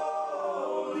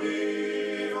 Oh,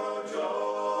 leave her,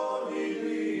 Johnny,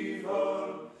 leave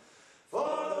her.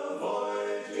 For the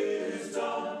voyage is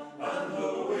done, and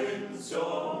the winds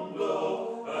don't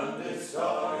blow, and it's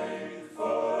time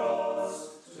for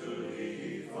us to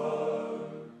leave her.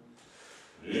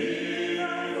 Leave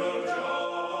her,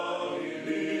 Johnny,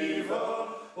 leave her.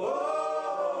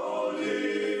 Oh,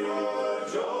 leave her,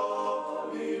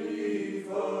 Johnny, leave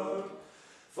her.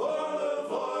 For the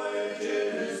voyage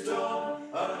is done,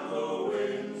 and the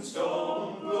winds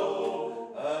don't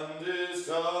blow, and it's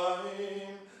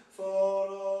time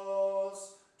for us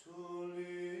to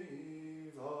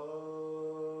leave her.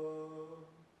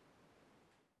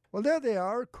 Well, there they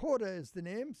are. Coda is the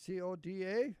name,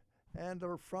 CODA, and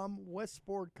they're from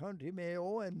Westport, County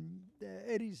Mayo. And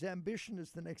Eddie's ambition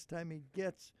is the next time he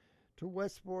gets to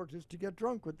Westport is to get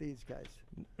drunk with these guys.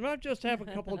 Not just have a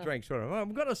couple drinks with them.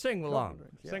 I'm going to sing along.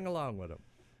 Sing along with them.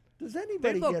 Does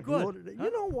anybody look get good, loaded? huh?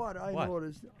 You know what I What?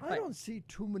 noticed? I don't see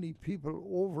too many people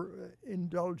over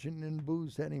indulging in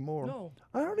booze anymore. No.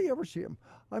 I hardly ever see them.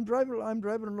 I'm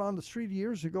driving along the street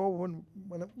years ago when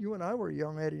you and I were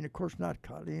young, Eddie, and of course not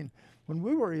Colleen. When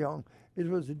we were young, it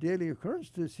was a daily occurrence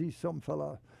to see some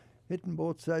fella hitting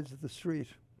both sides of the street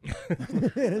in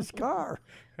his car.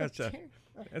 That's it.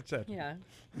 That's it. Yeah.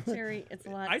 Terry, it's a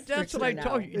lot. That's what I stricter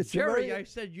told now. you. It's a Jerry, very- I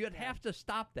said you'd have to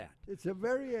stop that. It's a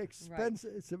very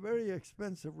expensive. It's a very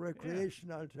expensive recreation.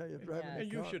 I'll tell you, driving. a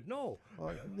And you car. should know.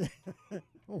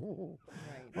 Oh.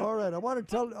 All right, I want to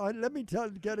tell. Let me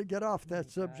get off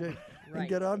that subject and Right.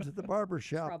 get on to the barber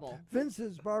shop. Trouble.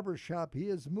 Vince's barber shop. He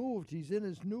has moved. He's in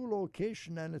his new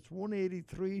location, and it's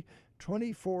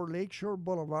 18324 Lakeshore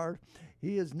Boulevard.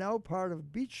 He is now part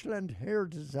of Beachland Hair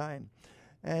Design.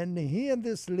 And he and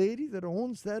this lady that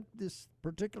owns this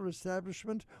particular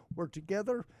establishment were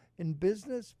together in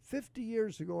business 50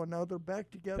 years ago, and now they're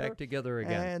back together. Back together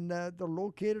again. And they're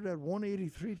located at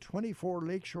 18324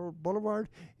 Lakeshore Boulevard.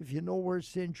 If you know where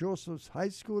St. Joseph's High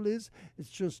School is,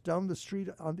 it's just down the street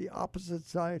on the opposite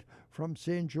side from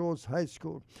St. Joe's High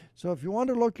School. So if you want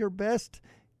to look your best,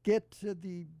 get to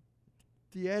the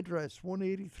address,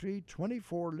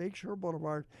 18324 Lakeshore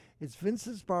Boulevard. It's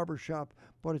Vince's Barbershop,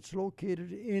 but it's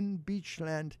located in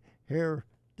Beachland Hair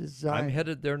Design. I'm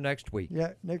headed there next week.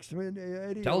 Yeah, next week.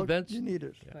 Eddie, Tell look, Vince. you need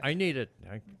it. I need it.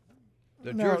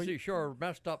 The No, Jersey Shore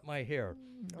messed up my hair.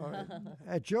 All right.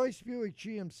 At Joyce Buick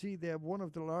GMC, they have one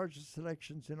of the largest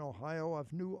selections in Ohio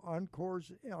of new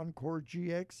Encores, Encore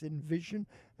GX, Envision,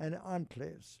 and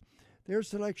Enclaves. Their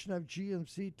selection of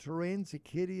GMC Terrains,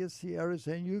 Acadias, Sierras,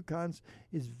 and Yukons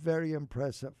is very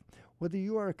impressive. Whether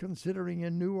you are considering a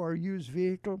new or used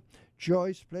vehicle,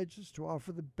 Joyce pledges to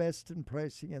offer the best in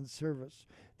pricing and service.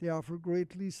 They offer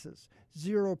great leases,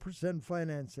 0%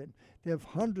 financing. They have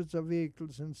hundreds of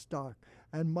vehicles in stock,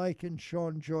 and Mike and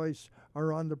Sean Joyce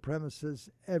are on the premises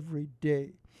every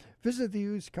day. Visit the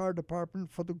used car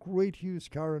department for the great used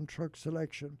car and truck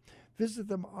selection. Visit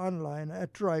them online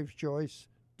at drivejoyce.com.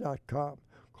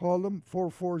 Call them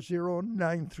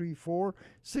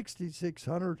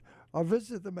 440-934-6600 or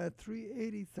visit them at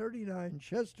 38039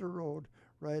 Chester Road,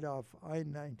 right off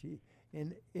I-90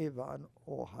 in Avon,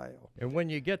 Ohio. And when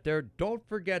you get there, don't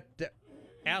forget to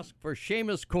ask for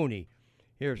Seamus Cooney.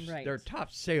 Here's their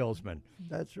top salesman.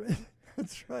 That's right.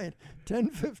 That's right.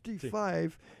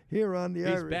 1055 here on the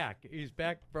Irish. He's back. He's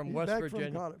back from He's West back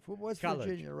Virginia. From West College.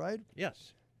 Virginia, right?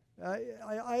 Yes.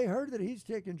 I heard that he's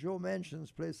taking Joe Manchin's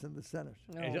place in the Senate.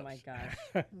 Oh, my gosh.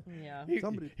 Yeah.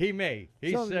 He may.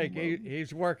 He's somebody-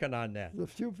 he's working on that. A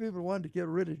few people wanted to get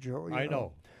rid of Joe. you I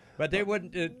know. But they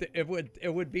wouldn't. It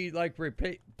would be like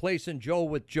replacing Joe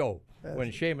with Joe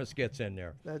when Seamus gets in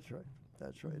there. That's right.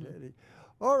 That's right, Eddie.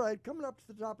 All right, coming up to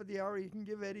the top of the hour, you can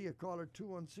give Eddie a call at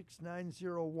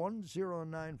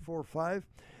 216-901-0945.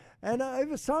 And I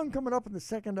have a song coming up in the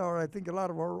second hour I think a lot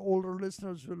of our older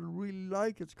listeners will really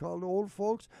like. It's called Old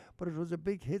Folks, but it was a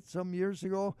big hit some years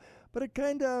ago. But it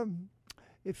kind of,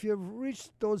 if you've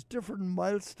reached those different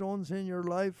milestones in your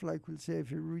life, like we'll say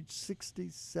if you reach 60,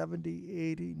 70,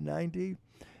 80, 90,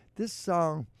 this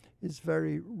song is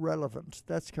very relevant.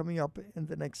 That's coming up in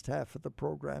the next half of the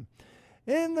program.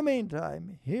 In the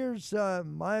meantime, here's I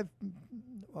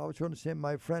was going to say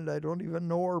my friend. I don't even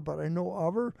know her, but I know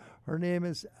of her. Her name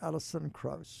is Alison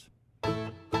Krauss.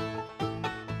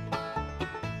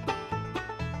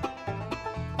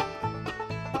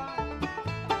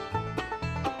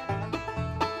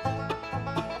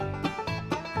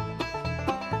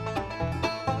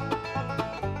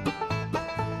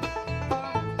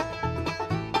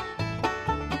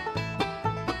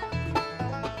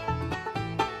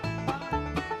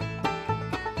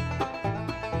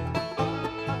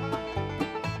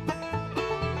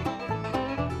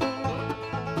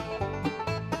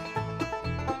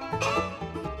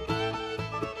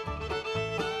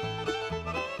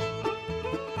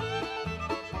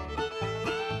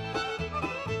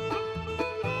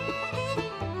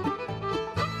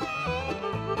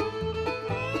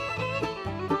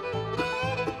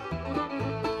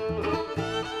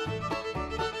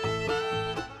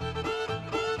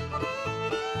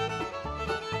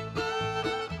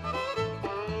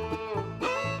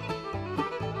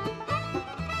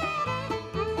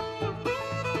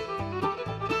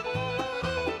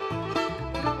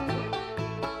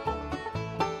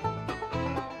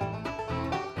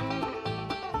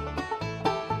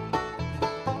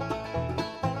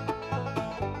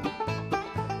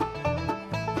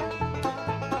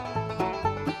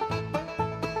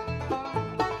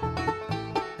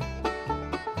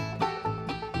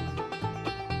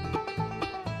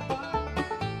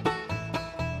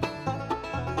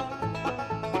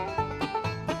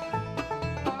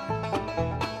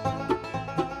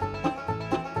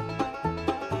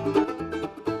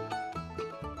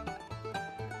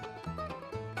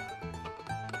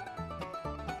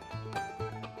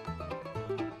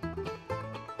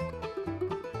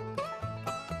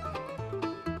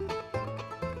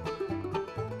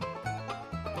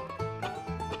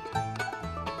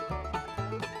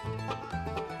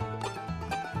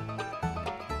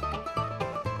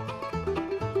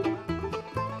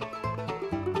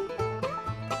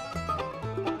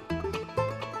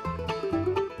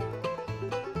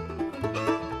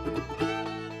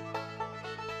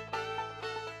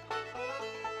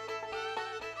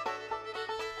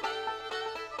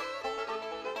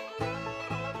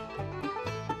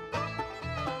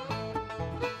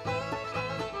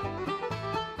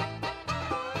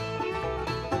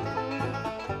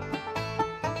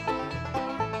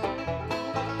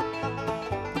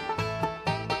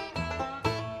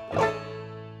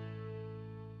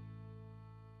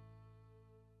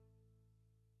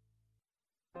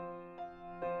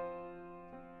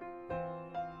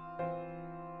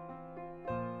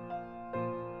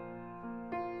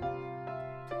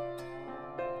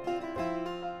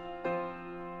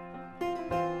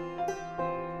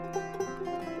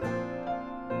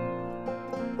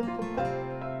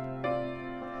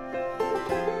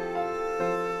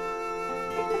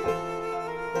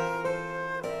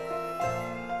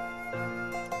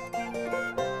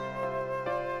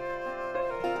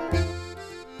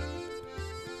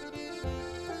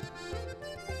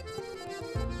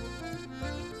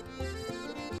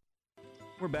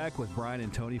 We're back with Brian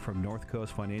and Tony from North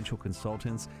Coast Financial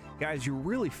Consultants. Guys, you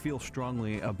really feel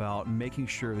strongly about making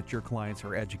sure that your clients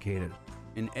are educated.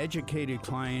 An educated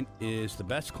client is the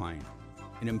best client.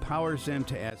 It empowers them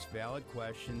to ask valid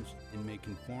questions and make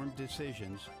informed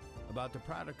decisions about the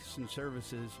products and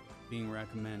services being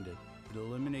recommended. It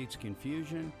eliminates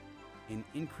confusion and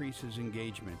increases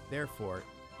engagement. Therefore,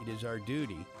 it is our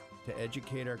duty to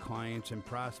educate our clients and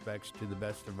prospects to the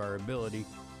best of our ability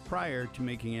prior to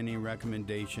making any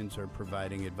recommendations or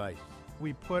providing advice.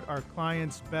 We put our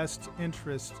clients' best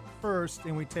interest first,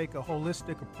 and we take a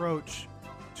holistic approach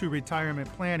to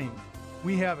retirement planning.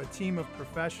 We have a team of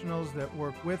professionals that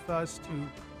work with us to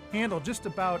handle just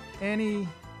about any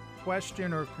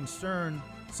question or concern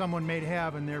someone may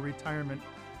have in their retirement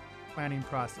planning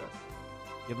process.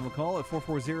 Give them a call at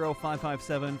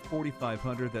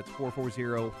 440-557-4500. That's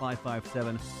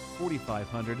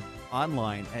 440-557-4500.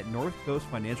 Online at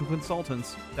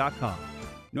northcoastfinancialconsultants.com.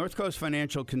 North Coast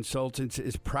Financial Consultants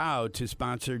is proud to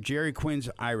sponsor Jerry Quinn's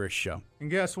Irish Show.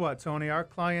 And guess what, Tony? Our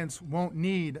clients won't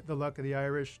need the luck of the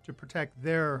Irish to protect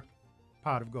their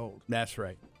pot of gold. That's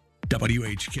right.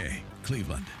 WHK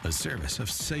Cleveland, a service of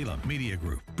Salem Media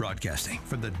Group, broadcasting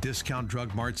from the Discount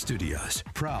Drug Mart Studios.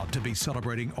 Proud to be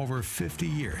celebrating over 50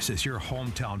 years as your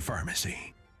hometown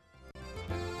pharmacy.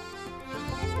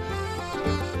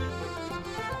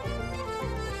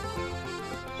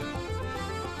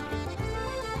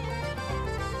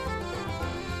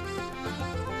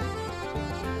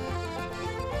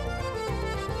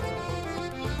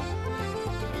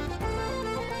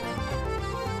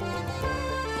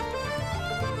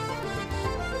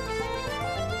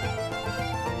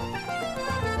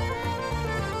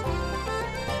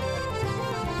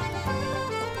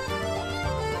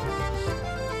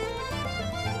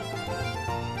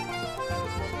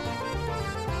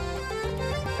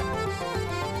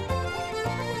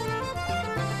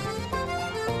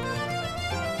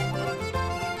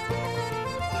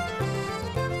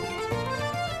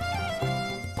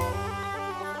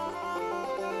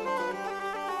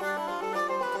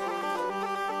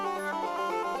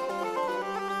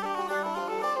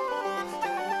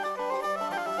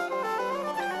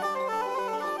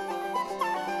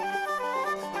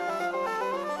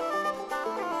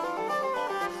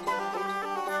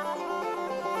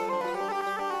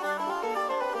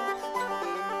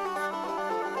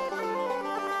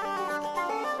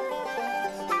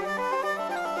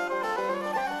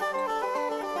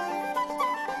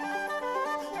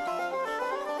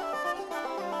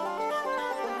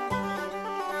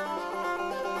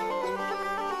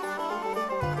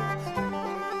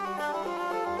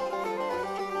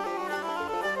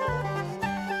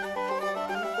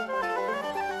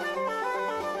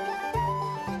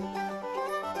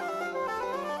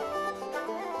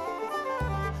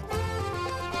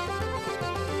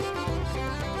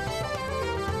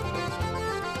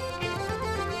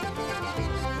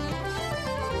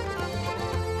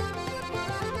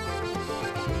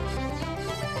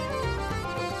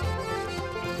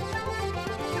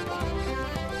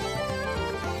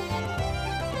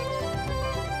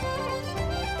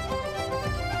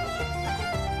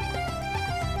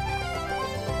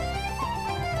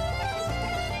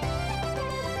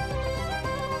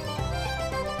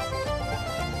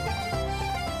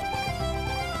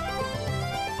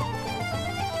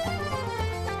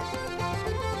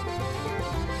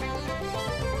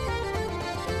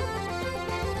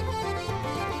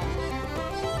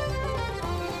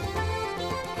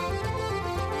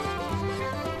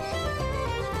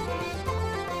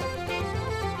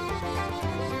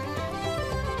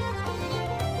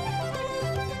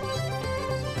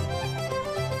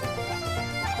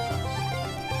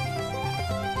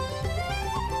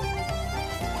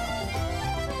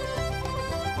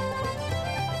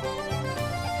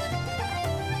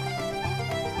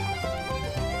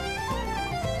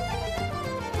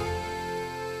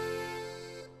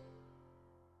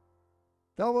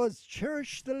 That was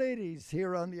Cherish the Ladies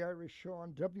here on the Irish Show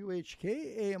on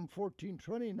WHK AM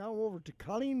 1420. Now over to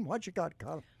Colleen. What you got,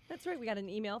 Colleen? That's right. We got an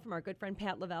email from our good friend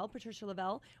Pat Lavelle, Patricia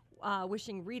Lavelle,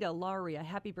 wishing Rita Laurie a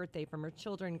happy birthday from her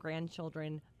children,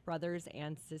 grandchildren, brothers,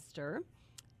 and sister.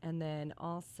 And then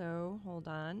also, hold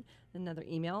on, another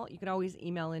email. You can always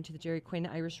email into the Jerry Quinn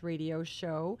Irish Radio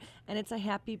Show. And it's a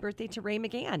happy birthday to Ray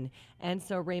McGann. And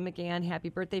so, Ray McGann, happy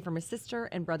birthday from his sister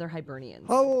and brother Hibernians.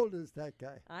 How old is that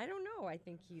guy? I don't know. I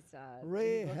think he's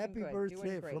Ray, looking happy good, birthday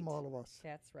doing great. from all of us.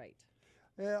 That's right.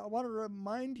 I want to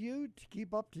remind you to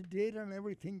keep up to date on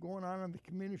everything going on in the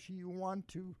community. You want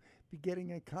to be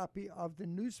getting a copy of the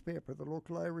newspaper, the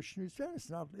local Irish newspaper.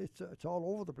 It's all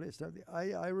over the place now. The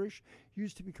Irish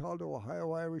used to be called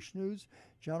Ohio Irish News.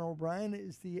 John O'Brien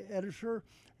is the editor,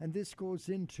 and this goes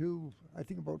into, I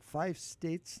think, about 5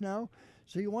 states now.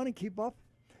 So you want to keep up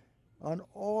on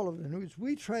all of the news.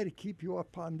 We try to keep you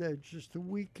up on just the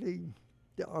weekly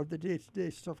or the day-to-day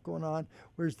stuff going on,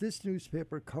 whereas this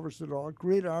newspaper covers it all.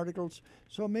 Great articles.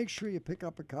 So make sure you pick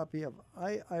up a copy of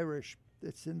Irish.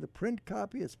 It's in the print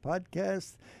copy, it's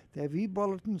podcast. They have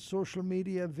e-bulletins, social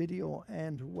media, video,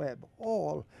 and web,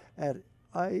 all at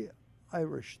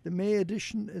Irish. The May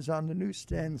edition is on the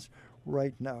newsstands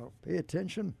right now. Pay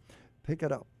attention, pick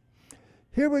it up.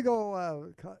 Here we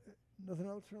go. Nothing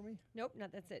else for me? Nope,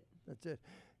 that's it. That's it.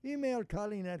 Email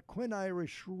Colleen at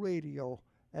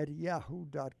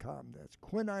QuinnIrishRadio@yahoo.com. That's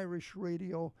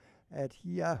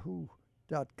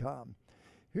QuinnIrishRadio@yahoo.com.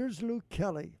 Here's Luke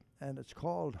Kelly, and it's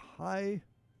called Hi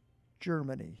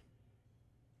Germany.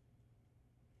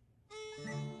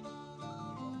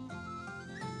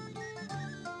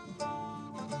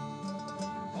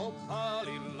 Oh,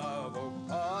 Polly, love, oh,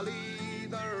 Polly,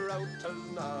 the rout has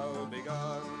now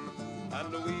begun,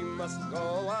 and we must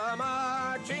go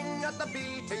a-marching at the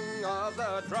beating of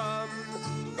the drum.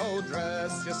 Go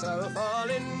dress yourself all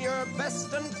in your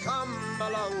best and come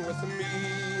along with me.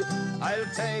 I'll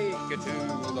take you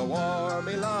to the war,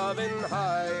 me love, in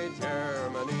High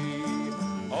Germany.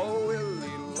 Oh,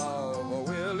 Willie, love, oh,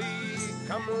 Willie,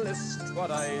 come list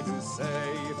what I do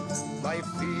say. My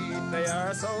feet, they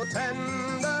are so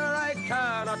tender, I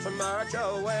cannot march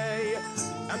away.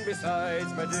 And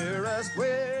besides, my dearest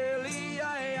Willie,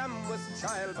 I am with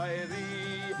child by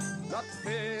thee, not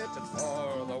fitted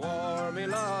for the war, me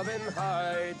love, in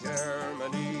High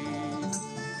Germany.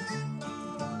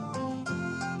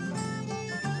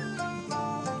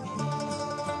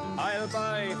 I'll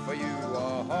buy for you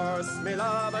a horse, me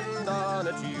love, and on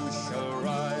it you shall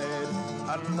ride,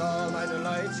 and all my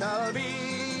delight shall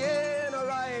be in a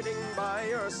riding by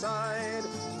your side.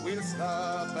 We'll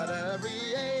stop at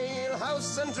every ale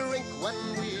house and drink when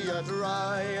we are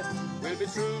dry. We'll be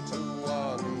true to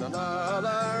one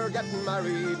another, get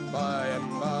married by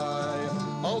and by.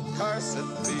 Oh, cursed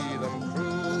be them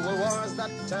cruel wars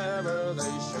that ever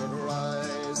they should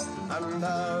rise. And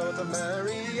out of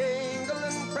merry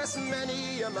England press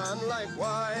many a man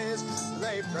likewise.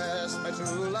 They pressed my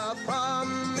true love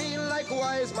from me,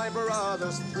 likewise my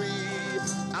brothers 3,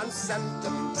 and sent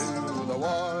them to the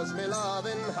wars, me love,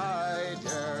 in High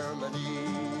Germany.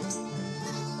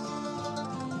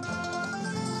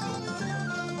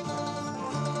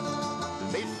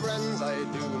 Me friends I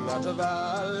do not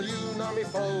value, nor me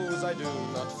foes I do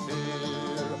not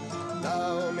fear.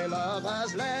 Now me love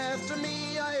has left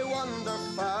me, I wander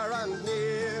far and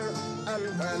near.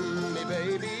 And when me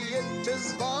baby it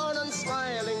is born and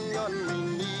smiling on me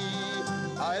knee,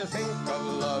 I'll think of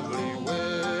lovely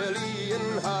Willie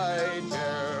in High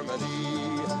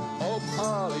Germany. Oh,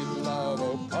 Polly, love,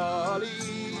 oh,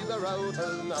 Polly, the rout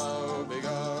has now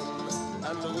begun,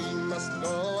 and we must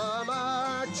go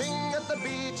a-marching at the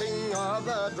beating of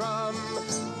the drum.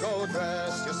 Go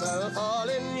dress yourself all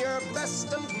in your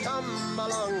best and come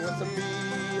along with me.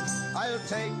 I'll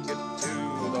take you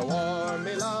to the war,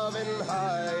 me love, in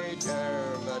High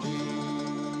Germany.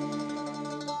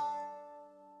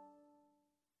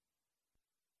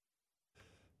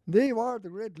 There you are, the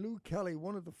great Luke Kelly,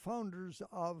 one of the founders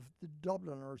of the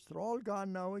Dubliners. They're all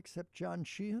gone now except John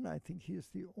Sheehan. I think he is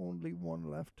the only one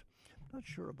left. Not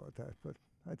sure about that, but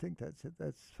I think that's it.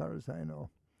 That's as far as I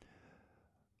know.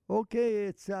 Okay,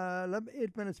 it's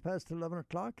 8 minutes past 11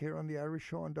 o'clock here on the Irish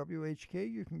Show on WHK.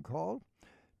 You can call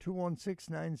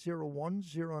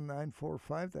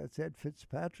 216-901-0945. That's Ed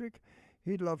Fitzpatrick.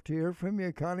 He'd love to hear from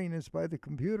you. Colleen is by the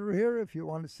computer here. If you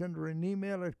want to send her an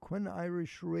email at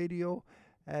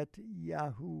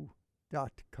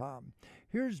QuinnIrishRadio@yahoo.com.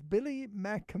 Here's Billy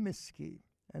McComiskey,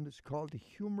 and it's called The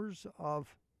Humours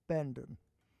of Bandon.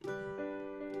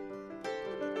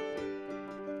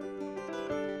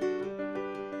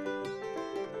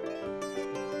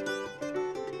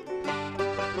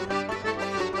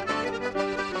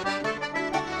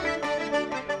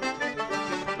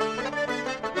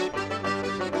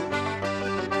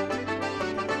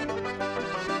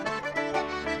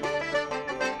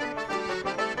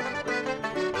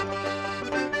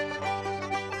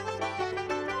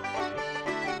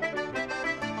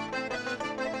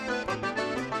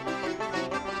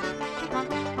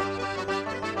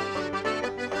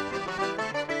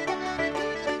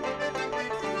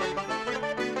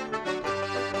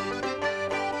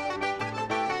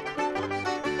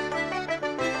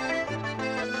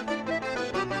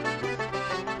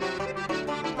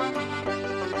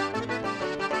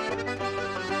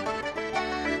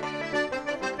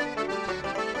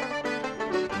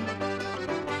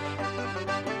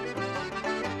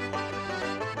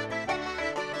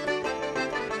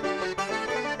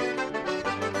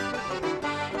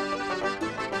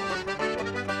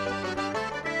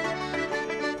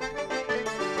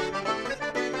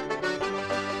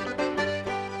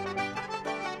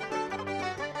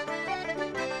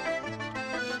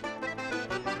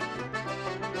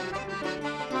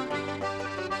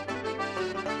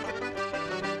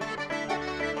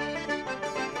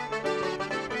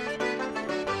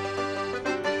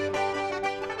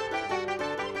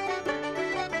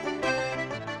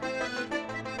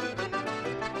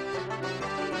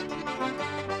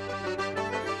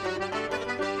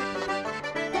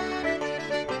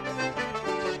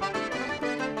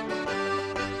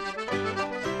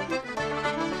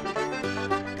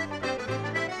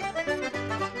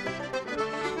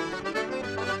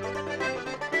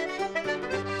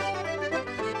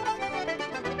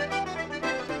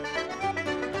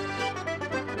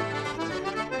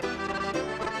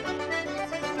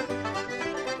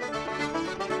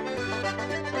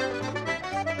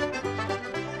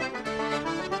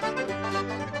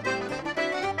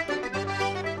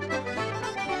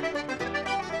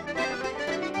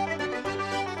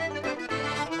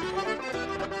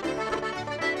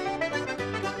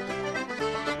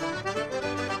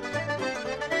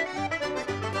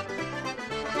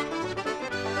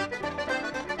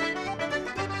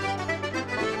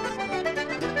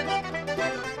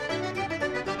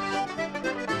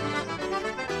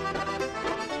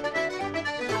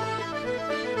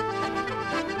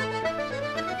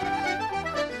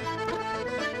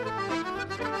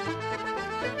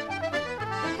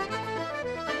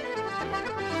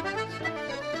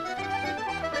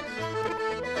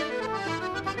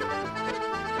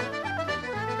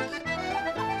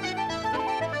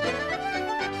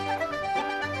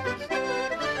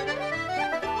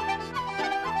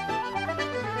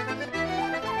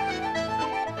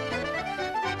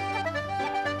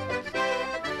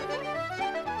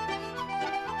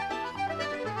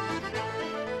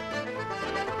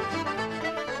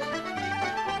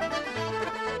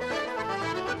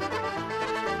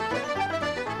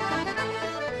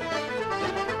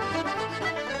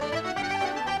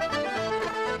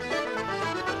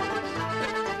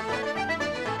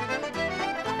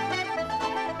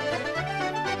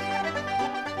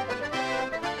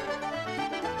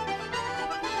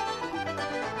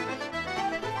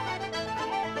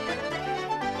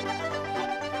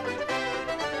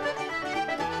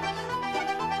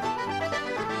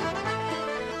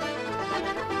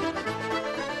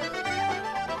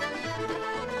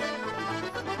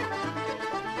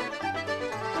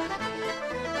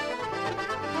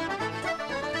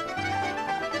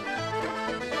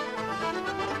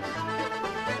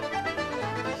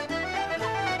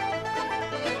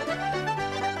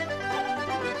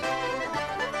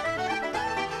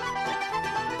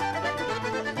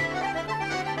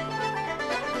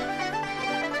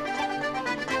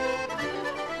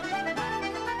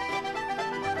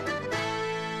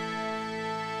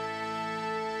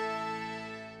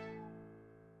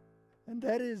 And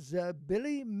that is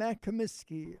Billy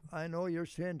McComiskey. I know you're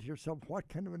saying to yourself, what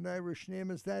kind of an Irish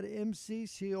name is that?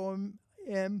 McComiskey.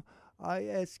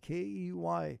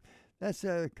 That's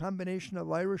a combination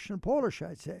of Irish and Polish,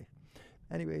 I'd say.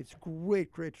 Anyway, it's a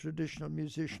great, great traditional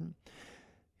musician.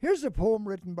 Here's a poem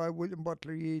written by William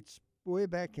Butler Yeats way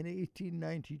back in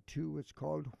 1892. It's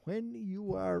called When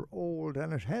You Are Old,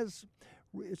 and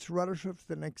it's relative to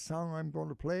the next song I'm going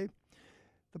to play.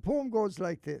 The poem goes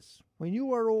like this. When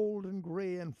you are old and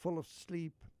grey and full of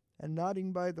sleep, and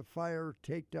nodding by the fire,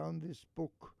 take down this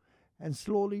book, and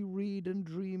slowly read and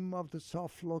dream of the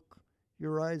soft look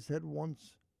your eyes had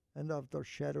once, and of their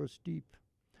shadows deep.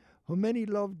 How many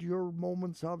loved your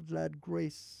moments of glad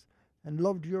grace, and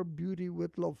loved your beauty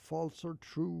with love false or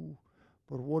true,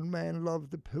 but one man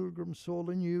loved the pilgrim soul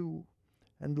in you,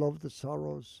 and loved the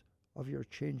sorrows of your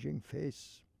changing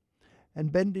face.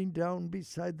 And bending down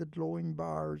beside the glowing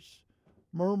bars,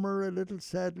 murmur a little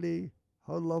sadly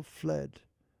how love fled,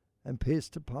 and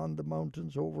paced upon the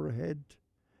mountains overhead,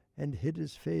 and hid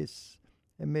his face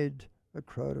amid a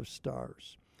crowd of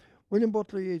stars. William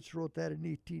Butler Yeats wrote that in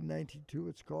 1892.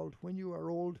 It's called When You Are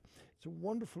Old. It's a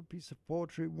wonderful piece of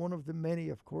poetry, one of the many,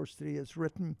 of course, that he has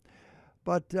written.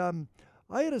 But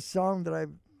I had a song that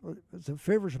it's a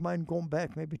favorite of mine going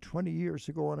back maybe 20 years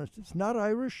ago, and it's not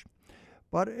Irish,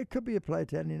 but it could be applied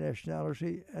to any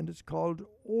nationality, and it's called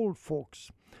Old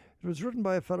Folks. It was written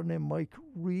by a fellow named Mike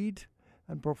Reed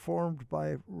and performed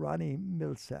by Ronnie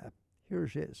Millsap. Here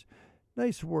it is.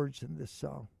 Nice words in this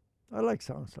song. I like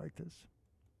songs like this.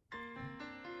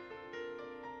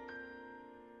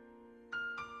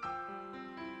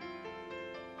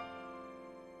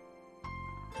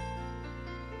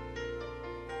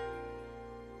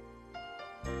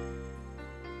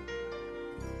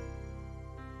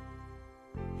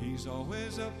 He's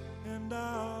always up and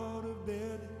out of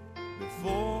bed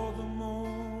before the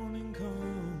morning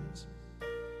comes.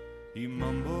 He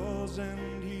mumbles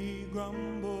and he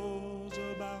grumbles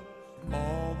about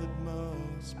all that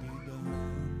must be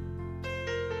done.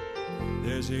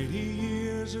 There's 80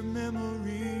 years of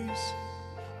memories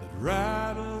that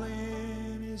rattle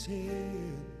in his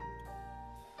head,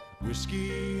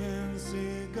 whiskey and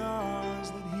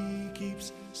cigars that he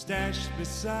keeps stashed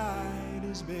beside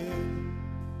his bed.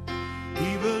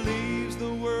 He believes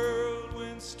the world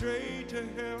went straight to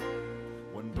hell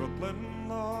when Brooklyn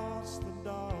lost the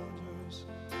Dodgers.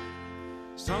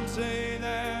 Some say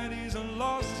that he's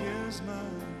lost his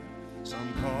mind.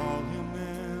 Some call him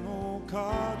an old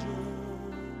codger.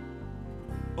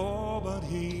 Oh, but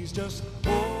he's just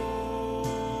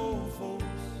old folks.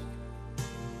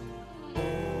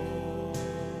 Old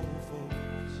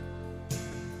folks.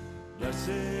 Blessed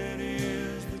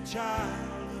is the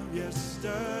child of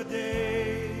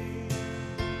yesterday.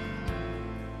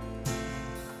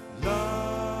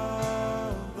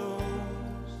 Love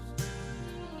those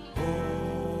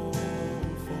old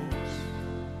folks,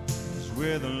 'cause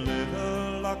with a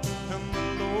little luck and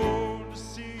the Lord to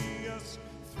see us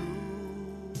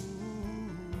through,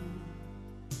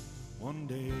 one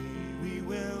day we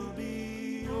will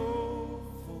be old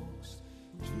folks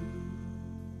too.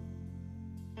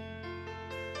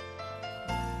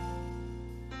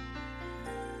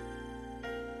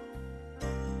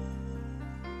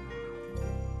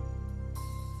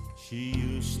 She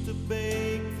used to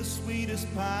bake the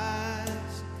sweetest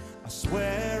pies I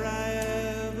swear I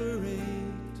ever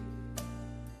ate.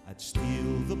 I'd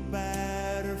steal the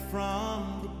batter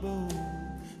from the bowl,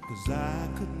 'cause I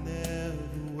could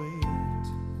never wait.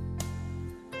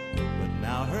 But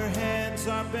now her hands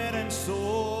are bent and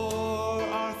sore,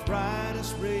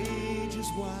 arthritis rages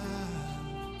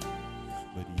wild.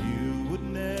 But you would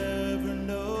never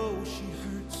know she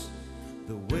hurts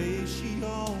the way she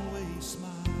always smiles.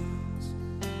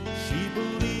 She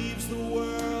believes the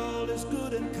world is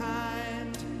good and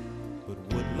kind, but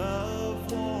would love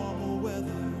warmer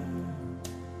weather.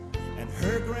 And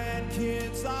her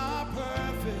grandkids are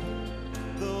perfect,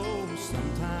 though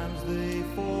sometimes they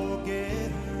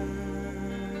forget her.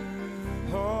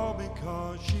 Oh,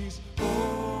 because she's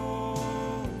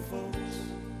old folks.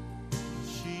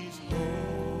 She's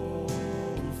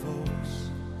old folks.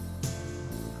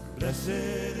 Blessed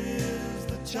is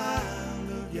the child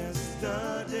of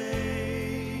yesterday.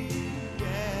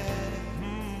 Yeah.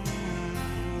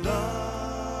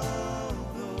 Love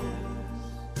those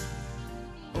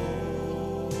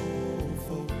old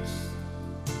folks,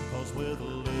 'cause with a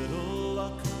little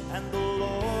luck and the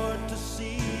Lord to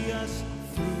see us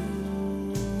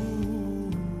through,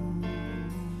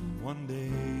 one day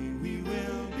we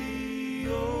will be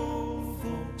old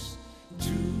folks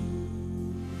too.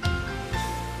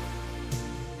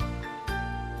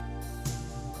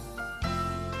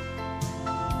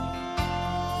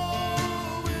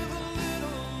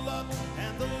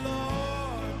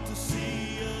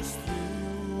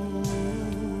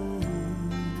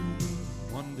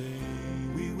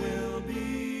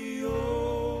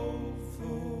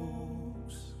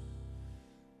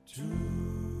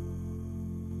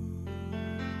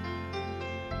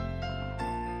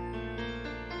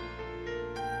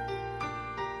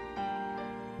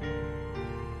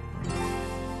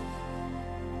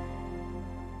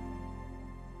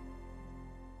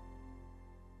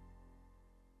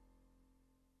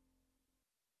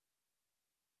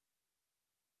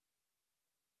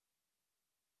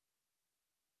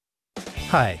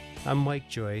 Hi, I'm Mike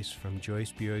Joyce from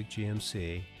Joyce Buick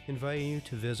GMC, inviting you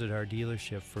to visit our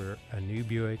dealership for a new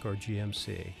Buick or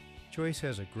GMC. Joyce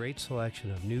has a great selection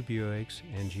of new Buicks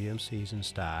and GMCs in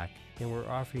stock, and we're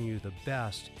offering you the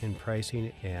best in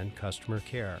pricing and customer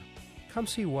care. Come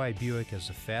see why Buick is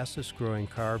the fastest growing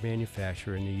car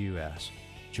manufacturer in the U.S.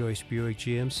 Joyce Buick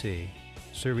GMC,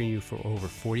 serving you for over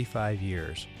 45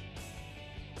 years.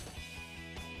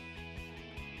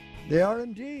 They are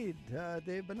indeed.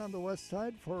 They've been on the west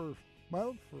side for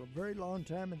a very long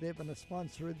time, and they've been a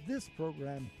sponsor of this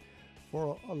program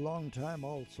for a long time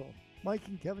also. Mike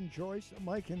and Kevin Joyce,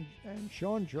 Mike and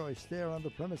Sean Joyce, they are on the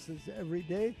premises every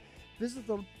day. Visit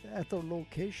them at their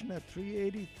location at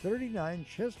 38039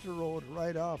 Chester Road,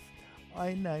 right off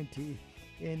I-90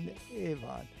 in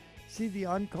Avon. See the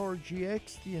Encore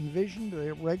GX, the Envision,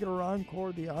 the regular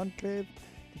Encore, the Enclave,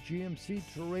 the GMC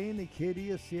Terrain,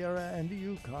 Acadia, Sierra, and the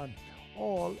Yukon,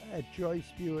 all at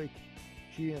Joyce Buick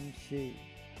GMC.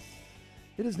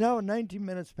 It is now 19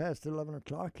 minutes past 11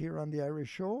 o'clock here on the Irish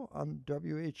Show on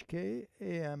WHK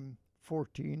AM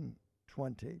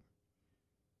 1420.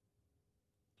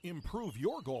 Improve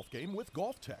your golf game with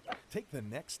GolfTech. Take the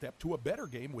next step to a better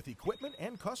game with equipment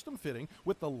and custom fitting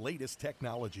with the latest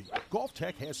technology.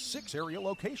 GolfTech has 6 area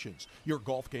locations. Your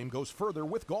golf game goes further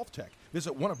with GolfTech.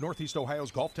 Visit one of Northeast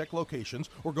Ohio's GolfTech locations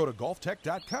or go to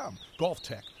golftech.com.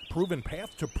 GolfTech, proven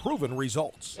path to proven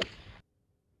results.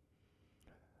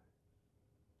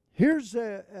 Here's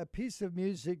a piece of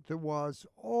music that was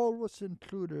always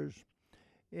included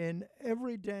in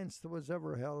every dance that was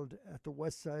ever held at the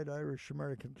West Side Irish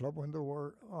American Club when they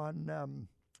were on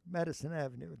Madison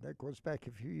Avenue. That goes back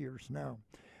a few years now.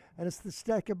 And it's the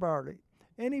Stack of Barley.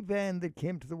 Any band that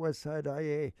came to the West Side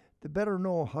IA, they better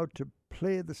know how to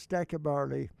play the Stack of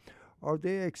Barley, or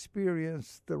they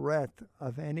experienced the wrath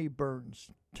of Annie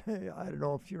Burns. I don't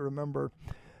know if you remember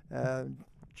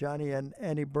Johnny and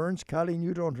Annie Burns. Colleen,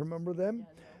 you don't remember them? Yeah,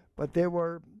 no. But they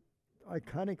were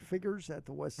iconic figures at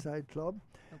the West Side Club.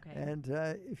 Okay. And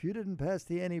if you didn't pass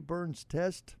the Annie Burns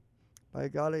test, by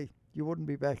golly, you wouldn't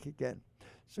be back again.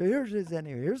 So here's it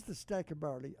anyway. Here's the Stack of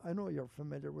Barley. I know you're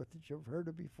familiar with it. You've heard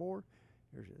it before.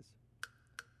 Here it is.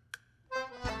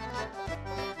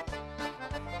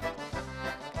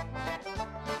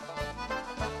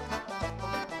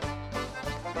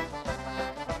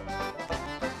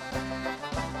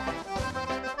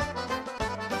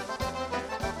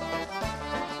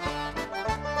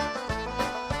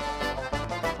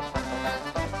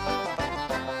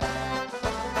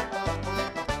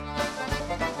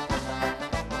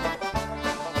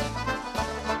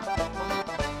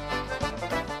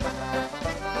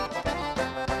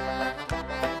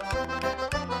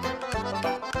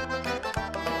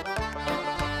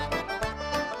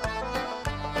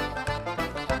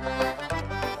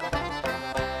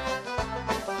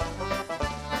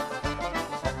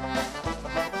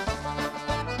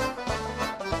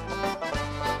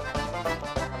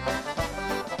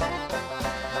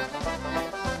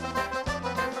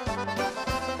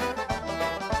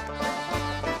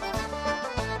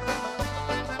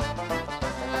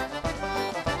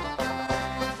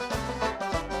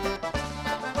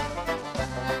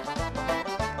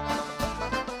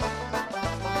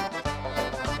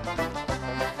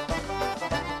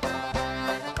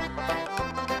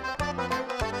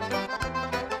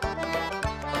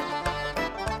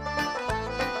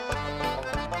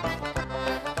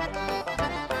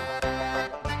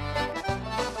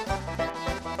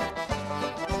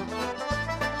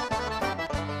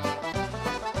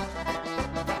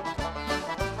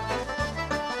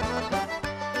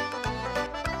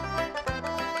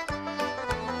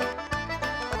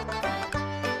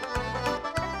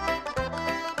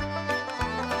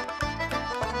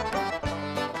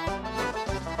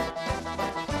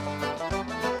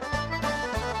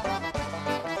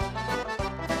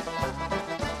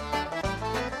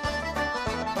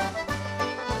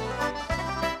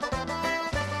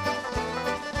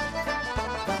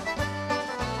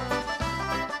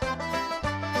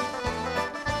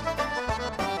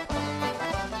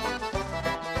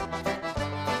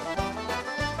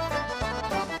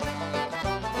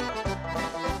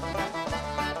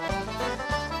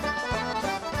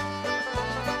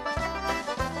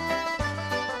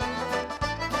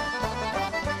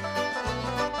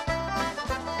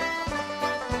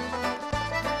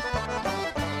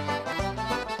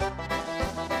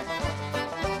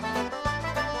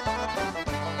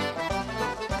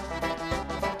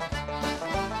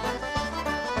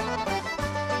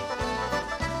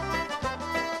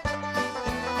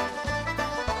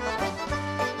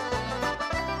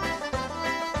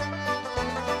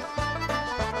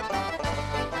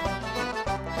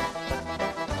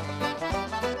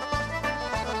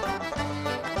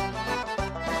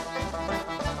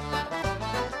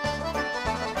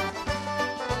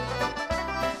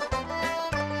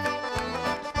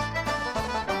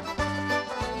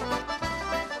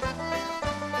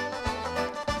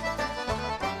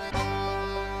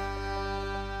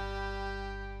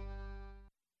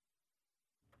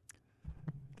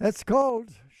 That's called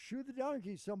Shoe the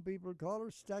Donkey. Some people call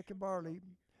her Stack of Barley.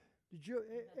 Did you,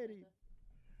 Eddie?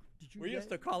 Did you We used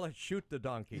to call it Shoot the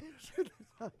Donkey. Shoot the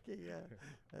Donkey, yeah.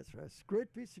 That's right. It's a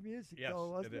great piece of music, Yes, though,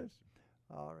 wasn't it it? is.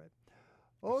 All right.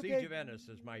 Siege of Venice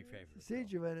is my favorite.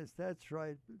 Siege of Venice, that's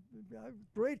right.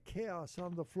 Great chaos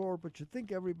on the floor, but you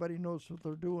think everybody knows what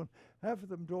they're doing. Half of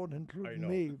them don't, including know.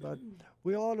 me, but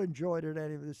we all enjoyed it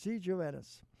anyway. The Siege of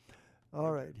Venice.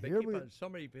 All right, They here keep we. on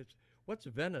somebody. What's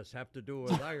Venice have to do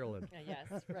with Ireland?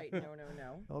 Yes, right.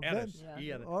 No. Oh, Venice.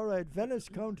 Yeah. All right, Venice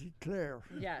County Clare.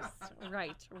 Yes,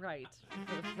 right. For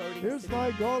the floating Here's city.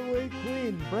 my Galway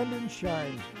queen, Brendan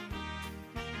Shine.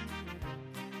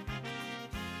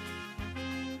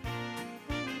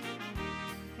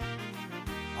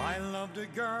 I loved a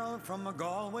girl from a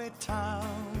Galway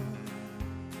town,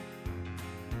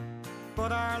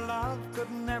 but our love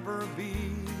could never be.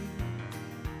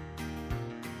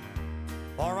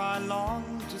 For I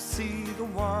longed to see the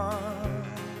world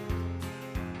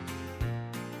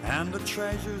and the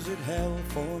treasures it held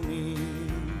for me.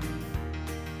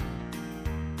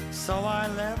 So I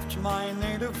left my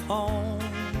native home,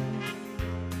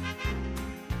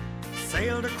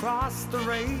 sailed across the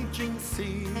raging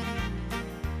sea,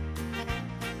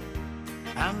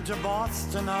 and to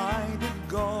Boston I did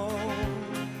go.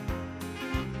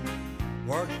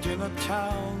 Worked in a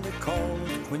town they called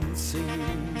Quincy.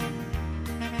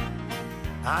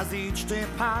 As each day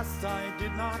passed I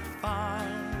did not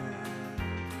find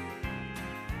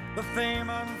the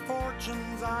fame and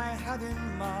fortunes I had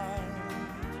in mind.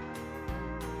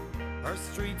 Her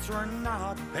streets were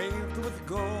not paved with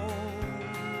gold,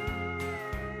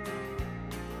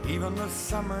 even the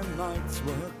summer nights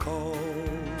were cold.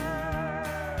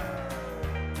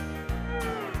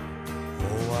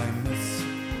 Oh, I miss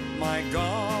my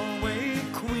Galway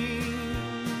queen,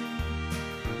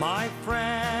 my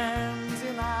friends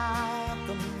in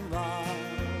Athenry.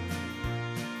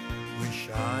 Wish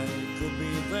I could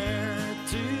be there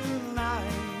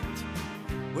tonight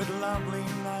with lovely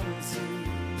Nancy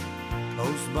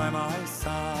close by my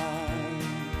side.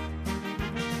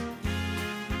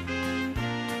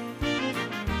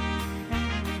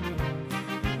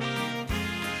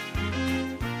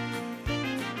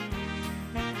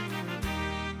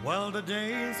 Well, the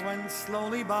days went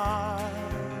slowly by.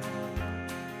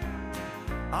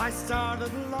 I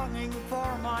started longing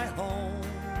for my home.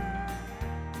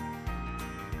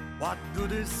 What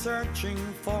good is searching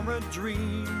for a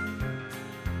dream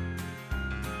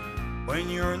when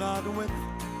you're not with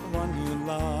the one you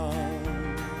love?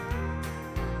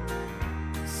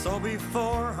 So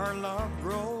before her love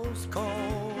grows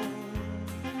cold,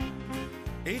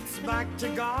 it's back to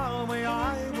Galway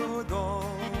I will go,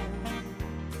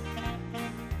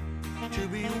 to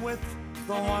be with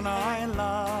the one I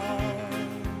love,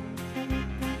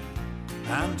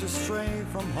 and to stray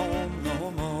from home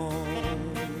no more.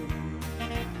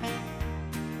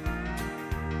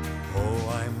 Oh,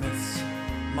 I miss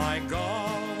my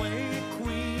Galway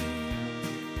queen,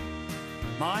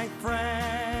 my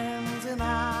friends in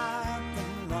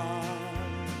Athenry.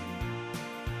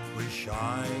 Wish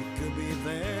I could be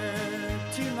there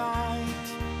tonight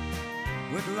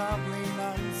with lovely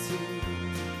Nancy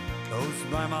close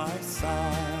by my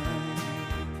side.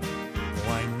 Oh,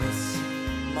 I miss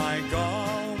my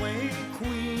Galway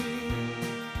queen,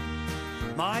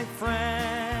 my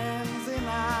friends in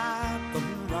Athenry.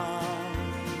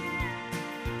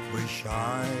 Wish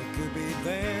I could be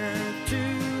there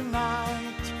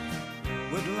tonight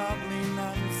with lovely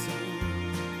Nancy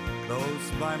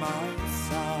close by my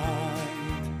side.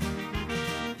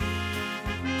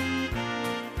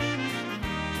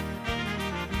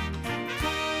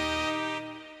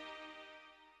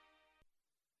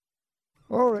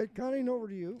 All right, Connie, over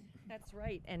to you. That's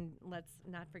right. And let's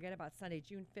not forget about Sunday,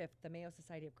 June 5th, the Mayo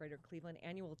Society of Greater Cleveland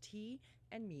annual tea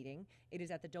and meeting. It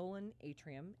is at the Dolan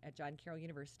Atrium at John Carroll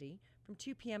University from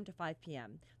 2 p.m. to 5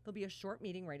 p.m. There'll be a short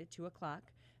meeting right at 2 o'clock.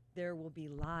 There will be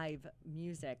live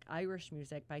music, Irish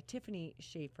music by Tiffany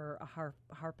Schaefer, a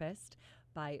harpist,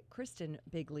 by Kristen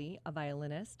Bigley, a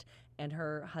violinist, and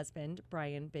her husband,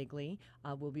 Brian Bigley,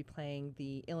 will be playing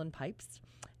the uilleann pipes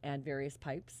and various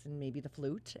pipes and maybe the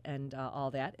flute and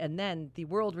all that. And then the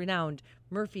world-renowned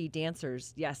Murphy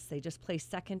dancers, yes, they just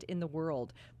placed second in the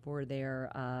world for their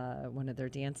one of their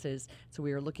dances. So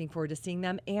we are looking forward to seeing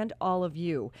them and all of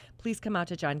you. Please come out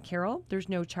to John Carroll. There's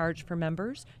no charge for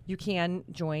members. You can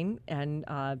join and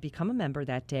become a member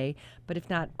that day, but if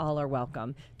not, all are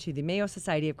welcome to the Mayo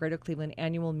Society of Greater Cleveland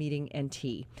annual meeting and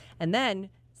tea. And then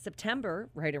September,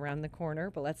 right around the corner,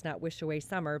 but let's not wish away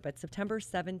summer, but September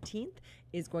 17th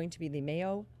is going to be the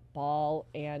Mayo ball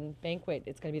and banquet.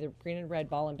 It's going to be the green and red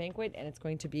ball and banquet, and it's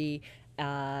going to be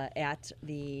at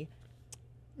the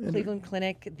Cleveland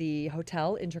Clinic, the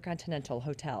hotel, Intercontinental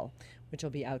Hotel, which will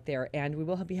be out there. And we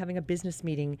will be having a business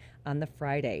meeting on the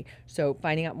Friday. So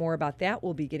finding out more about that,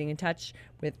 we'll be getting in touch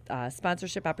with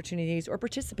sponsorship opportunities or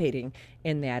participating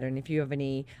in that. And if you have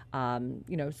any,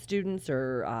 students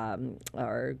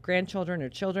or grandchildren or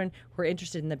children who are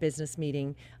interested in the business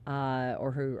meeting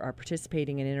or who are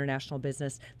participating in international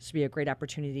business, this would be a great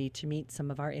opportunity to meet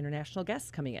some of our international guests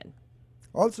coming in.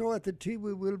 Also at the tea,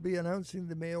 we will be announcing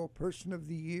the Mayo Person of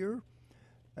the Year.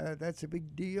 That's a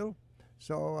big deal.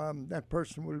 So that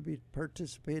person will be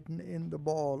participating in the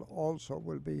ball also,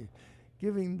 will be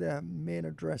giving the main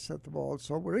address at the ball.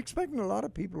 So we're expecting a lot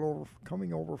of people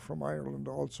coming over from Ireland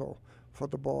also for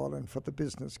the ball and for the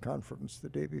business conference the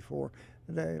day before.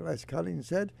 And as Colleen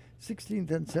said,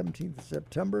 16th and 17th of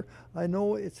September. I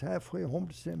know it's halfway home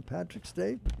to St. Patrick's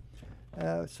Day.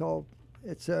 So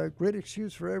it's a great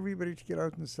excuse for everybody to get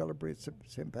out and celebrate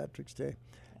St. Patrick's Day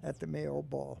at the Mayo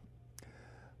Ball.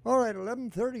 All right,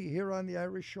 11:30 here on the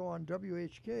Irish Show on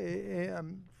WHK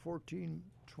AM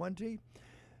 1420.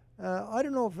 I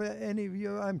don't know if any of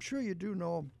you, I'm sure you do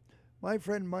know, my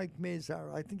friend Mike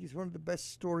Mazar. I think he's one of the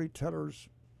best storytellers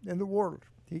in the world.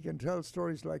 He can tell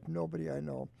stories like nobody I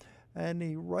know. And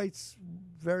he writes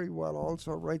very well,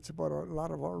 also writes about a lot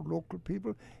of our local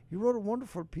people. He wrote a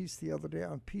wonderful piece the other day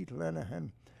on Pete Lenihan,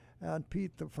 and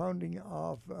Pete, the founding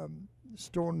of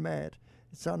Stone Mad.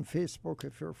 It's on Facebook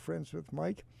if you're friends with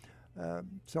Mike.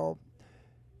 So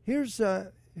here's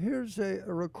a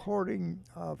recording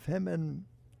of him and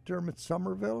Dermot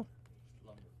Somerville.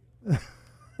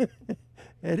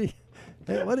 Eddie,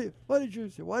 hey, what did you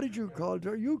say? What did you call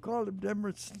her? You called him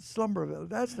Dermot Slumberville.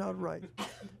 That's not right.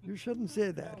 You shouldn't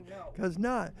say that, because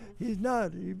he's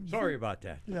not. Sorry about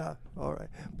that. Yeah, all right.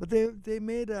 But they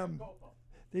made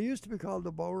they used to be called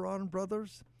the Bowron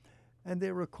Brothers, and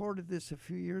they recorded this a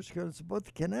few years ago. It's about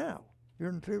the canal here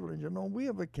in Cleveland. You know, we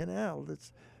have a canal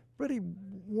that's pretty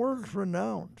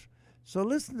world-renowned. So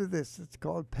listen to this. It's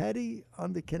called Paddy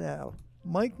on the Canal.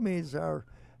 Mike Mazar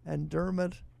and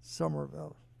Dermot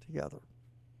Somerville together.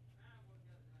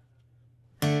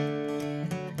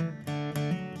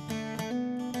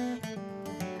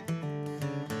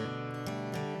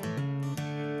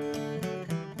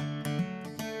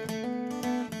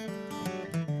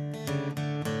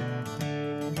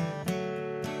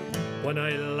 When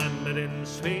I landed in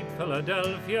sweet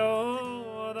Philadelphia,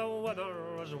 the weather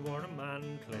was warm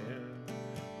and clear.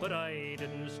 But I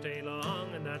didn't stay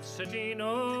long in that city,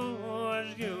 no,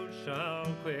 as you shall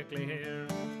quickly hear.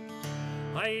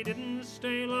 I didn't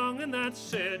stay long in that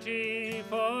city,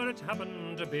 for it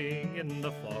happened to be in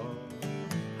the fall.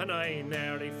 And I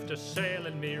ne'er reefed a sail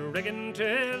in me rigging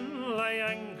till I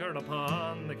anchored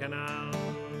upon the canal.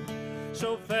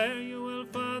 So fare you well,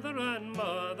 father and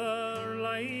mother,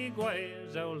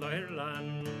 likewise old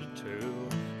Ireland too.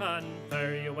 And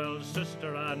fare you well,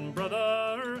 sister and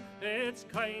brother, it's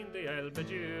kindly I'll bid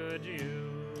you adieu.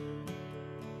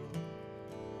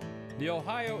 The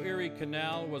Ohio-Erie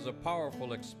Canal was a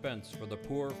powerful expense for the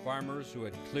poor farmers who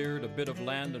had cleared a bit of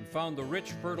land and found the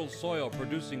rich, fertile soil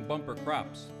producing bumper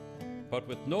crops. But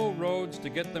with no roads to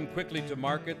get them quickly to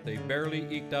market, they barely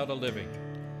eked out a living.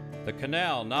 The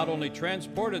canal not only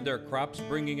transported their crops,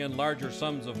 bringing in larger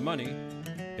sums of money,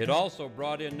 it also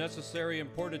brought in necessary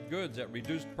imported goods at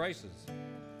reduced prices.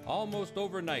 Almost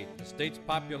overnight, the state's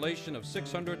population of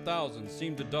 600,000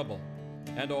 seemed to double,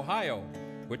 and Ohio,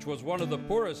 which was one of the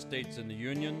poorest states in the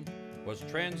Union, was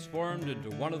transformed into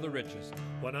one of the richest.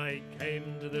 When I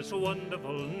came to this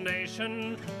wonderful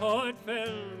nation, oh, it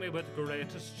filled me with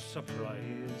greatest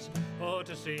surprise. Oh,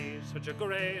 to see such a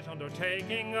great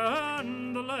undertaking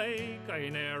on the lake, I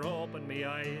ne'er opened me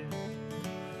eyes.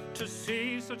 To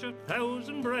see such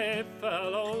 1,000 brave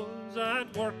fellows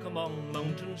at work among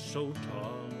mountains so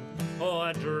tall,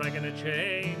 oh, dragging a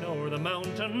chain over the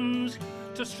mountains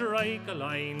to strike a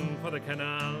line for the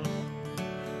canal.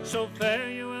 So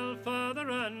fare you well, father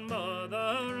and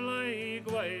mother,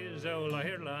 likewise old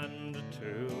Ireland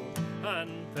too.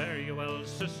 And fare you well,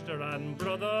 sister and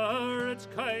brother, it's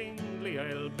kindly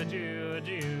I'll bid you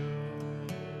adieu.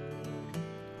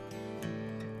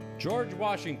 George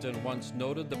Washington once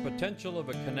noted the potential of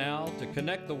a canal to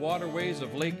connect the waterways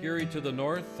of Lake Erie to the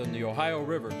north and the Ohio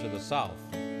River to the south.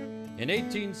 In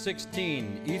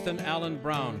 1816, Ethan Allen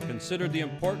Brown considered the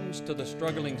importance to the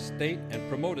struggling state and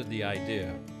promoted the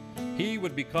idea. He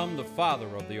would become the father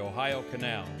of the Ohio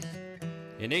canals.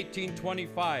 In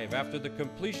 1825, after the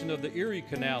completion of the Erie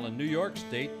Canal in New York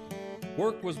State,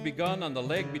 work was begun on the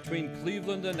leg between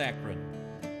Cleveland and Akron.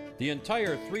 The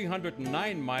entire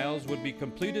 309 miles would be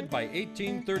completed by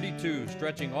 1832,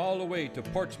 stretching all the way to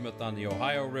Portsmouth on the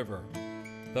Ohio River.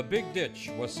 The Big Ditch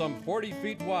was some 40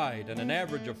 feet wide and an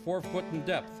average of 4 foot in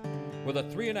depth, with a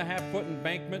 3.5-foot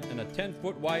embankment and a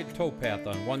 10-foot wide towpath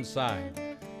on one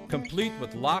side, complete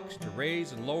with locks to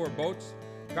raise and lower boats,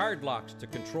 guard locks to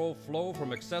control flow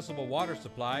from accessible water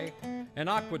supply, and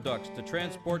aqueducts to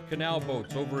transport canal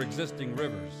boats over existing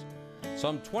rivers.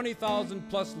 Some 20,000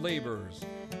 plus laborers,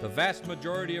 the vast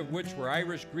majority of which were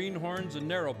Irish greenhorns and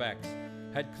narrowbacks,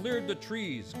 had cleared the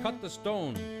trees, cut the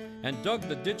stone, and dug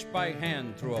the ditch by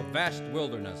hand through a vast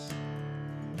wilderness.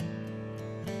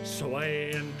 So I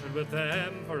entered with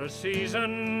them for a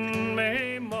season,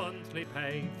 my monthly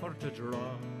pay for to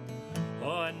draw.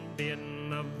 Oh, and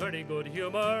being of very good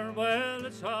humour, well,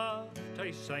 it's oft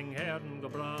I sang Herren go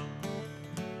bra.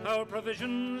 Our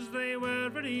provisions, they were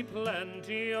very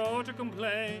plenty, oh, to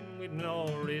complain we'd no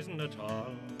reason at all.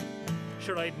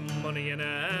 Sure, I'd money in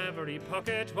every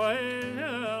pocket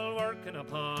while working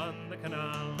upon the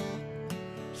canal.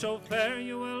 So fare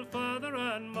you well, father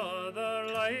and mother,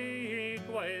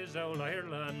 likewise all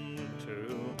Ireland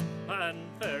too. And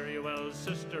fare you well,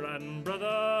 sister and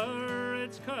brother,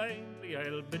 it's kindly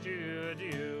I'll bid you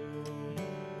adieu.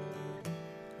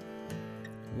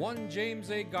 One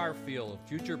James A. Garfield,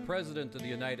 future President of the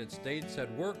United States,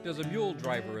 had worked as a mule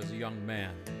driver as a young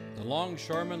man. The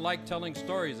longshoremen liked telling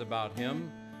stories about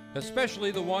him, especially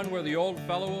the one where the old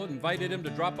fellow invited him to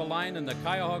drop a line in the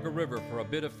Cuyahoga River for a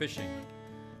bit of fishing.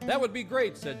 That would be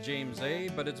great, said James A.,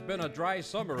 but it's been a dry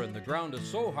summer and the ground is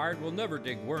so hard we'll never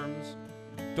dig worms.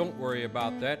 Don't worry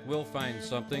about that, we'll find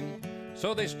something.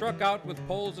 So they struck out with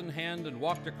poles in hand and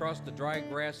walked across the dry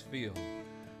grass field.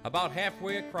 About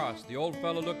halfway across, the old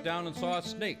fellow looked down and saw a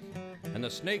snake, and the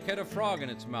snake had a frog in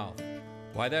its mouth.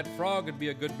 Why, that frog would be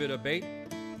a good bit of bait.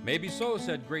 Maybe so,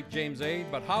 said great James A.,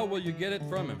 but how will you get it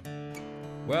from him?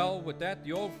 Well, with that,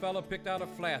 the old fellow picked out a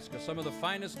flask of some of the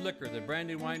finest liquor that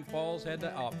Brandywine Falls had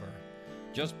to offer.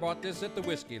 Just bought this at the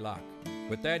whiskey lock.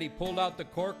 With that, he pulled out the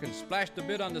cork and splashed a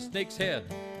bit on the snake's head.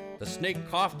 The snake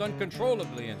coughed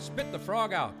uncontrollably and spit the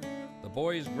frog out. The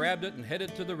boys grabbed it and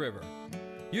headed to the river.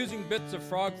 Using bits of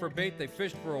frog for bait, they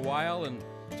fished for a while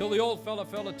until the old fellow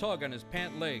felt a tug on his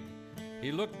pant leg.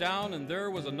 He looked down, and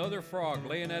there was another frog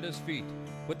laying at his feet,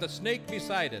 with the snake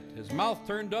beside it, his mouth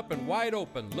turned up and wide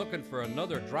open, looking for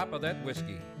another drop of that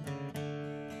whiskey.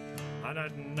 And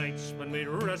at nights when we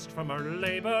rest from our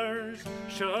labours,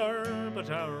 sure, but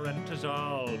our rent is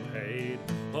all paid.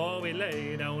 Oh, we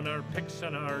lay down our picks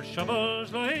and our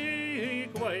shovels,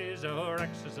 likewise our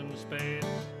axes and spades.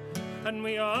 And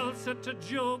we all sit to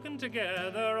joking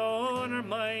together, oh, in our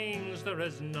minds there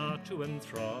is naught to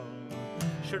enthrall.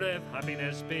 Should if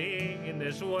happiness be in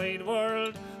this wide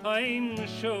world, I'm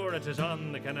sure it is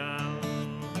on the canal.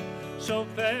 So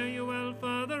fare you well,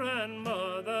 father and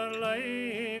mother,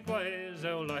 likewise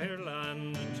all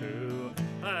Ireland too.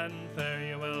 And fare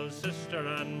you well, sister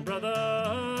and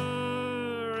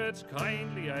brother, it's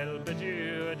kindly I'll bid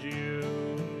you adieu.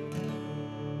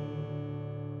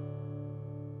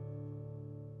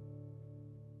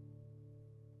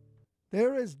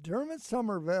 There is Dermot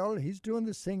Somerville. He's doing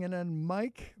the singing, and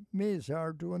Mike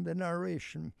Mazar doing the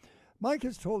narration. Mike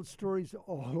has told stories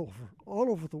all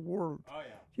over the world. Oh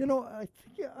yeah. You know, I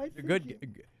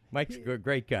think Mike's a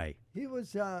great guy. He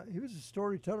was a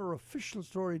storyteller, official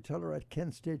storyteller at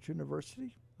Kent State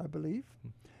University, I believe,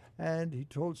 and he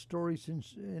told stories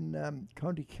in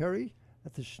County Kerry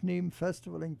at the Shneem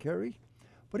Festival in Kerry.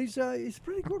 But he's a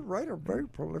pretty good writer, very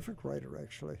prolific writer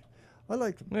actually. I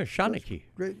like him. Yeah, Shawnee.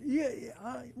 Great. Yeah,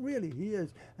 really, he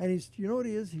is. And you know what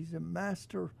he is? He's a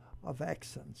master of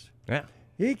accents. Yeah.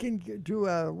 He can do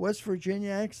a West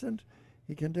Virginia accent.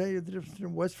 He can tell you the difference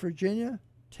between West Virginia,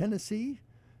 Tennessee,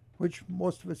 which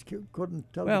most of us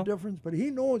couldn't tell the difference. But he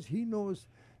knows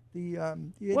the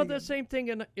well, the same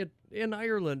thing in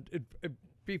Ireland.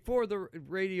 Before the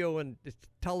radio and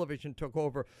television took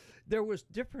over, there was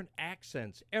different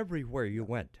accents everywhere you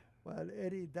went. Well,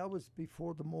 Eddie, that was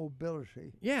before the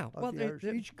mobility. Yeah, well,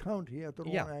 each county had their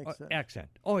own accent. Accent.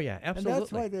 Oh yeah, absolutely. And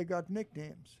that's why they got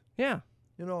nicknames. Yeah.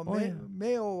 You know,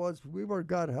 Mayo we were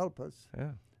God help us.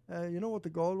 Yeah. You know what the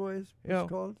Galway was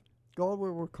called? Galway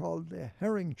were called the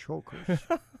herring chokers.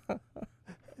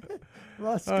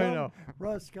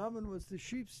 Roscommon was the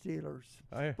sheep stealers.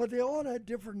 But they all had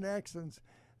different accents.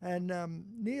 And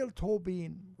Neil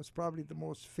Tobin was probably the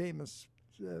most famous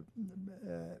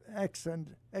accent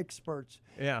experts.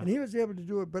 Yeah. And he was able to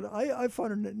do it. But I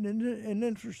found an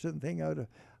interesting thing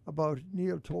about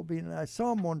Neil Tobin. And I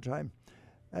saw him one time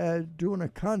doing a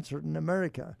concert in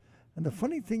America. And the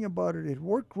funny thing about it, it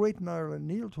worked great in Ireland.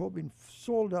 Neil Tobin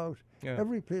sold out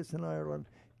every place in Ireland.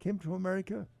 Came to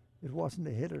America, it wasn't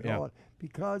a hit at all.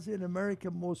 Because in America,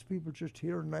 most people just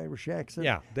hear an Irish accent.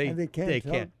 Yeah, and they can't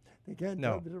tell. can't. They can't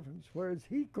No. tell the difference. Whereas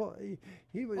he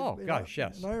was. Oh, gosh,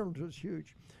 yes. In Ireland was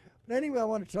huge. But anyway, I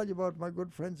want to tell you about my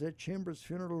good friends at Chambers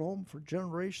Funeral Home. For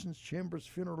generations, Chambers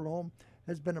Funeral Home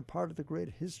has been a part of the great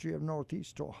history of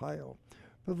Northeast Ohio,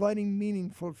 providing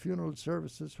meaningful funeral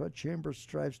services what Chambers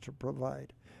strives to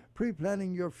provide.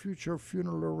 Pre-planning your future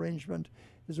funeral arrangement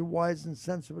is a wise and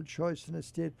sensible choice in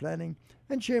estate planning,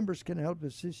 and Chambers can help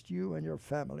assist you and your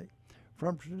family.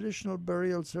 From traditional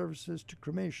burial services to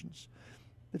cremations,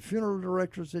 the funeral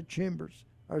directors at Chambers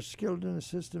are skilled in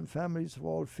assisting families of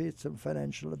all faiths and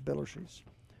financial abilities.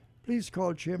 Please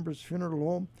call Chambers Funeral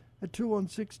Home at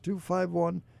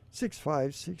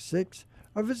 216-251-6566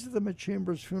 or visit them at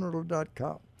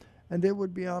chambersfuneral.com, and they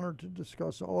would be honored to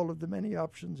discuss all of the many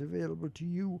options available to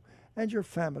you and your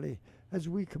family as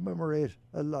we commemorate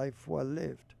a life well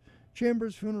lived.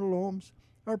 Chambers Funeral Homes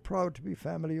are proud to be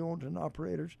family-owned and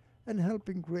operators and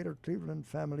helping Greater Cleveland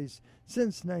families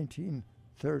since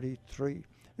 1933.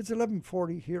 It's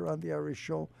 11:40 here on the Irish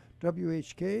Show,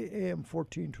 WHK AM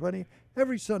 1420,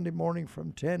 every Sunday morning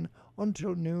from 10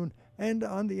 until noon, and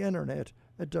on the internet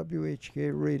at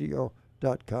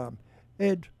WHKradio.com.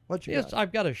 Ed, what you Yes, got?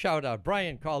 I've got a shout out.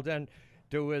 Brian called in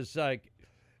to his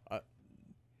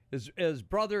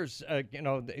brothers,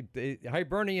 the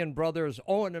Hibernian brothers,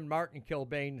 Owen and Martin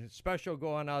Kilbane. Special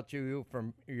going out to you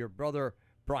from your brother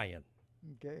Brian.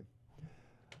 Okay.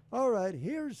 All right,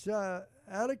 here's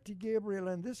Alec de Gabriel,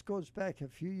 and this goes back a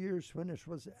few years when it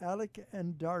was Alec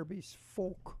and Darby's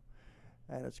Folk,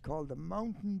 and it's called the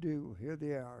Mountain Dew. Here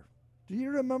they are. Do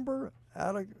you remember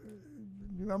Alec?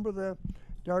 Remember the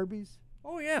Darbys?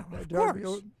 Oh yeah, of Darby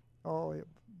course. yeah.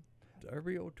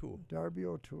 Darby O'Toole. Darby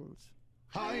O'Toole's.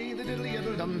 Hi the diddly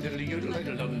yodel dum diddly yodel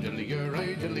idle dum diddly yer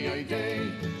I diddly I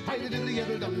day. Hi the diddly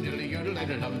yodel dum diddly yodel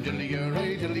idle dum diddly yer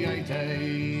I diddly I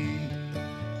day.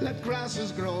 Let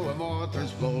grasses grow and waters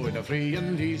flow in a free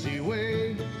and easy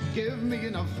way. Give me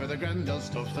enough for the grand old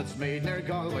stuff that's made near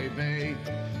Galway Bay.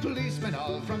 Policemen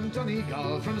all from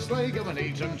Donegal, from Sligo and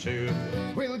Agent too.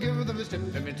 We'll give them the stip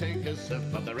and we take a sip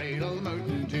of the Radle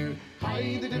Mountain Dew.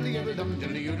 Hi the diddly yodel dum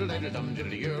diddly yodel idle dum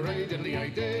diddly yer I diddly I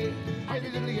day. Hi the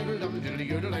diddly yodel dum diddly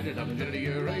yodel idle dum diddly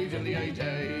yer I diddly I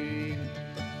day.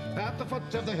 At the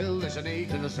foot of the hill there's an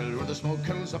acre in the sill where the smoke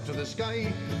curls up to the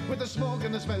sky. With the smoke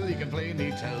and the smell you can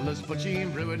plainly tell there's butchie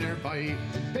and brewing nearby.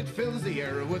 It fills the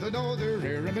air with an odour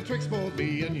here and betwixt both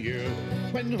me and you.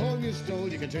 When home is stole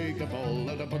you can take a bowl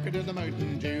out a bucket of the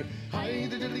Mountain Dew. Hi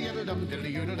the diddly yodel dum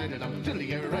diddly yodel idle dum diddly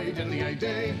yer I diddly I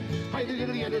day. Hi the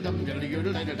diddly yodel dum diddly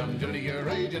yodel idle dum diddly yer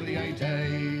I diddly I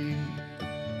day.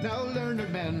 Now learned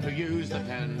men who use the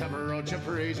pen never out your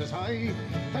praises high.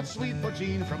 That sweet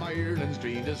poteen from Ireland's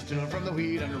green distilled from the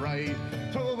wheat and rye.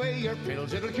 Throw away your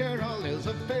pills, it'll cure all ills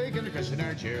of bacon and Christian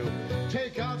or Jew.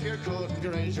 Take off your coat and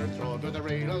graze your throat with a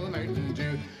Radle Mountain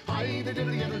Dew. Hi the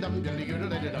diddly yodel dum diddly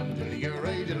yodel idle dum diddly yer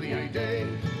I diddly I day.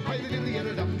 Hi the diddly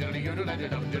yodel dum diddly yodel idle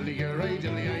dum diddly yer I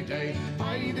diddly I day.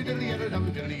 Hi the diddly yodel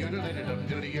dum diddly yodel idle dum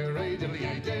diddly yer I diddly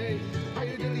I day. Hi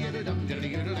the diddly yodel dum diddly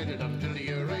yodel idle dum diddly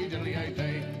yer I diddly I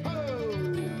day.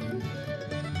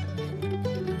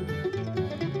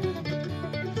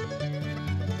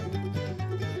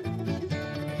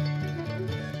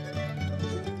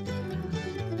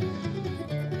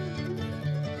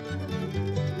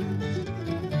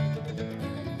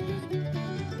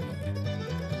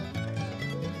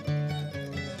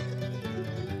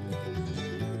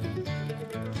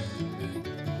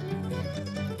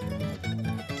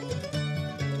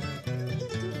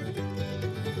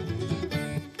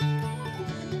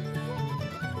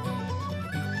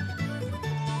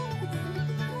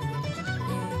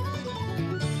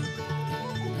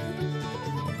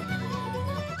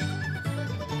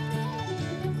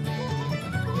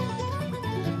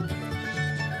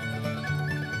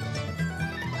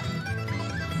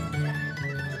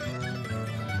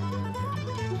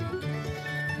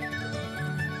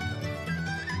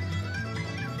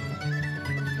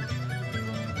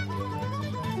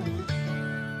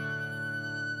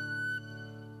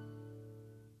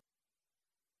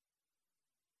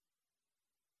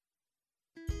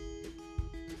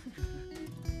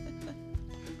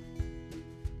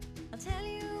 I'll tell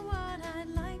you what I'd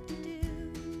like to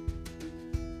do.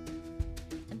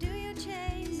 Undo your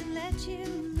chains and let you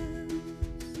loose.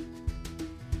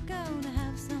 Gonna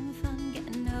have some fun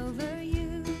getting over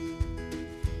you.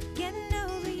 Getting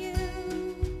over you.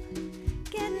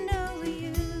 Getting over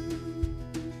you.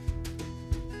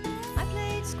 I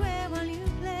played square while you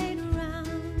played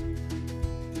around.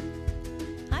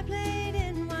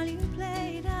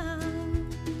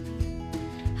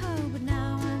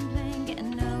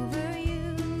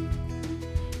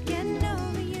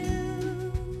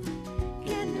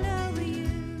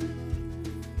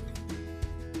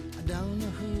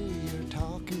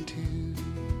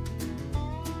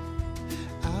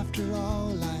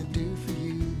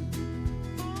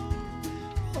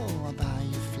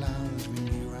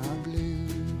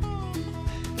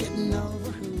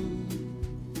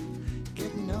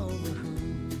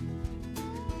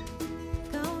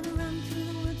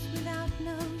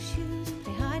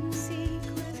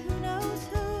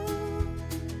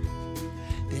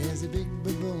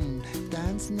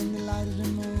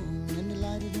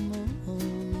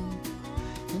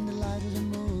 side of the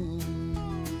moon.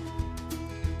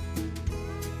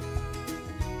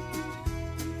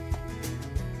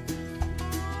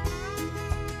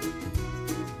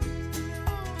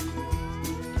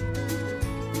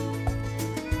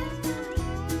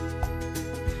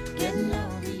 Getting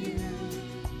over you,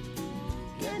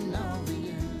 getting over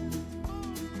you,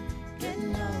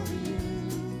 getting over you,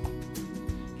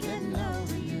 getting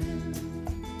over you.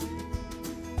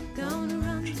 Gonna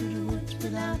run through the woods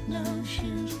without no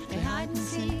shoes, play hide and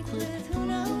seek with who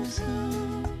knows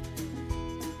who.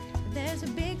 There's a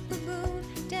big baboon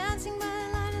dancing by the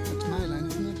light of the moon. That's my line,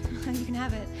 isn't it? You can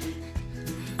have it.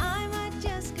 I might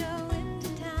just go into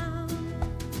town,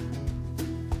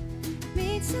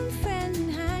 meet some friends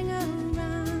and hang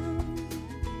around,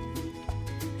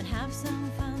 and have some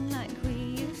fun like we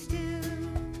used to.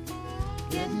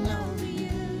 Getting over you,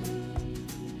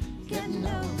 getting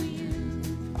over you.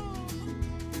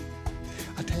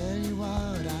 I'll tell you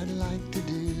what I'd like to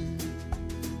do.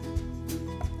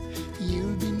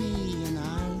 You'll be me and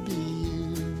I'll be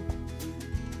you.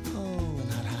 Oh,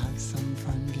 and I'd have some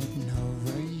fun getting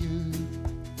over you.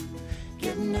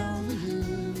 Getting over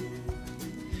you.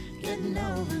 Getting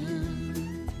over you.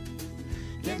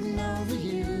 Getting over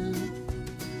you.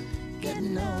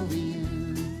 Getting over you.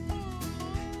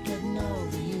 Getting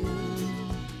over you.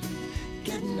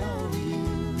 Getting over you.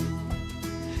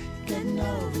 Getting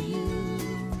over you.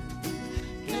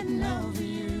 Getting over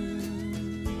you.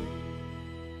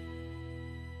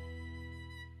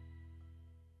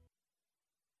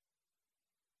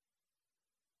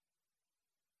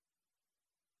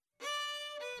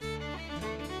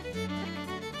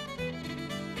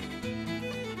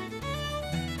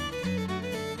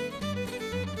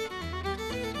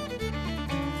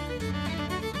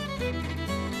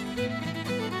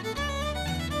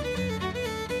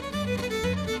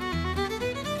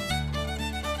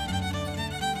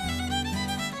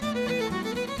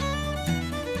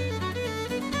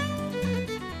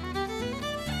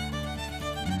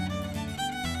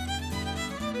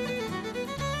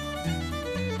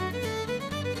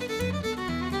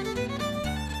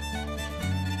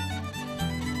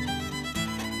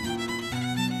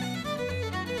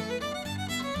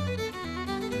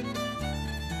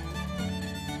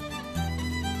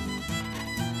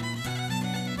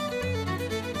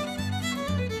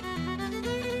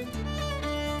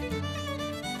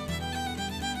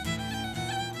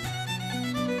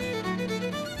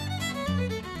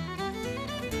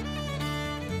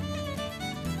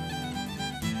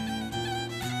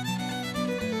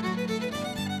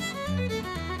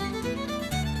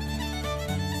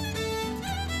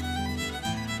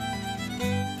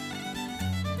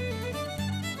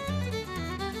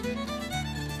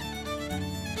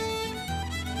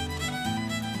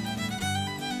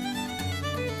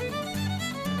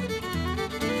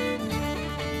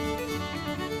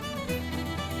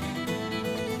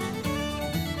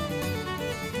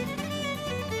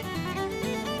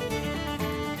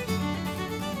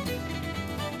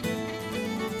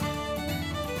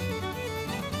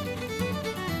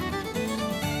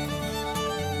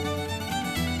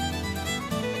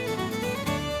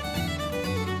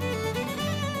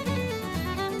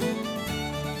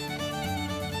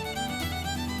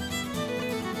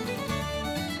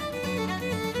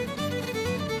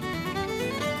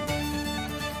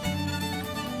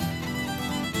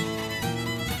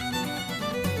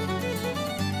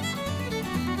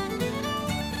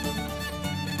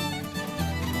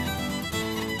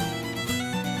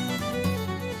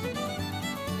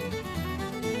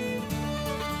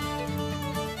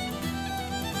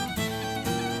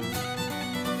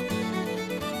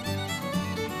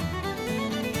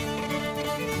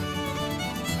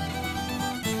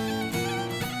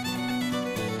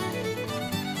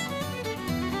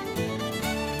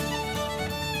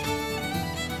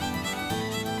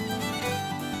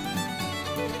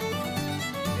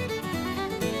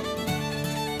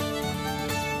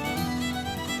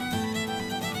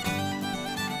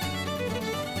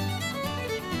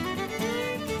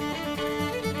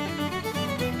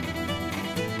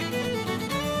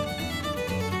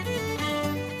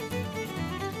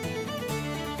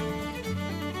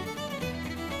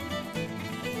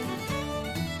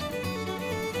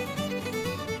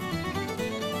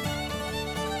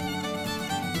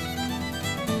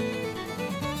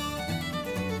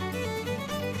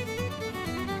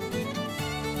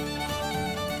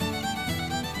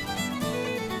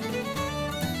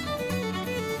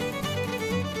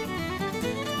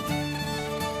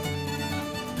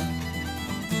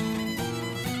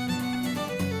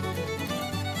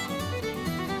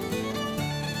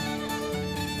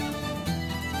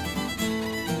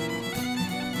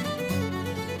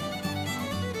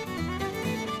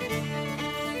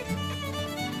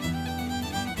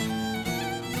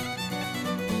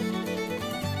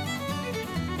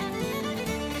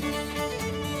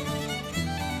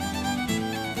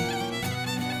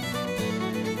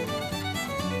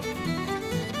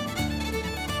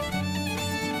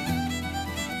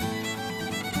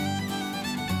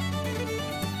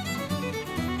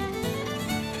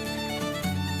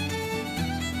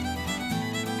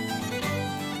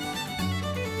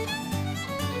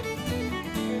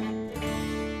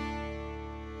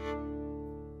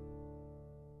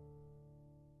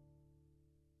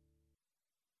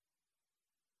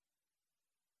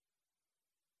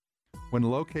 When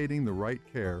locating the right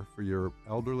care for your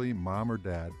elderly mom or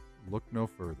dad, look no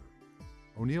further.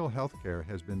 O'Neill Healthcare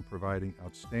has been providing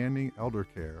outstanding elder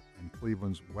care in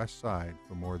Cleveland's West Side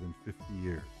for more than 50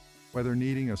 years. Whether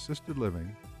needing assisted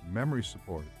living, memory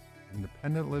support,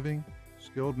 independent living,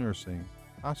 skilled nursing,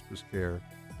 hospice care,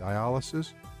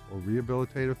 dialysis, or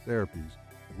rehabilitative therapies,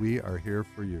 we are here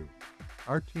for you.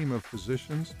 Our team of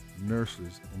physicians,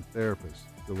 nurses, and therapists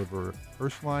deliver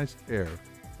personalized care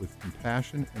with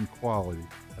compassion and quality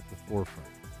at the forefront.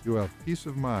 You have peace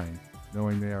of mind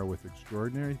knowing they are with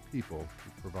extraordinary people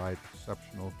who provide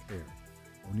exceptional care.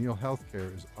 O'Neill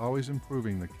Healthcare is always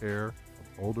improving the care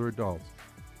of older adults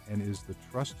and is the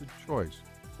trusted choice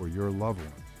for your loved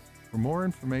ones. For more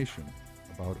information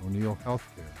about O'Neill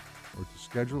Healthcare or to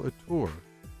schedule a tour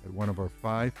at one of our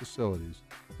 5 facilities,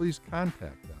 please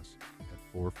contact us at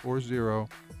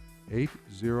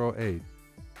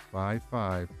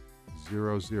 440-808-5500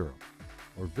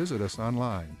 or visit us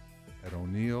online at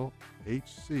o'neillhc.com.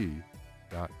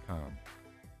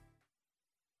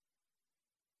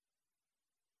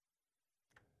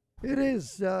 It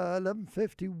is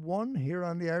 11:51 here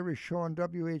on the Irish Show on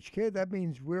WHK. That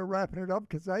means we're wrapping it up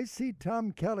because I see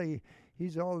Tom Kelly.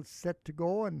 He's all set to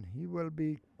go, and he will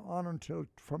be on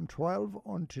from 12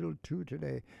 until 2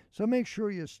 today. So make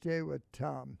sure you stay with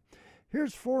Tom.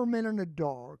 Here's 4 Men and a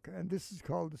Dog, and this is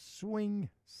called the Swing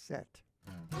Set.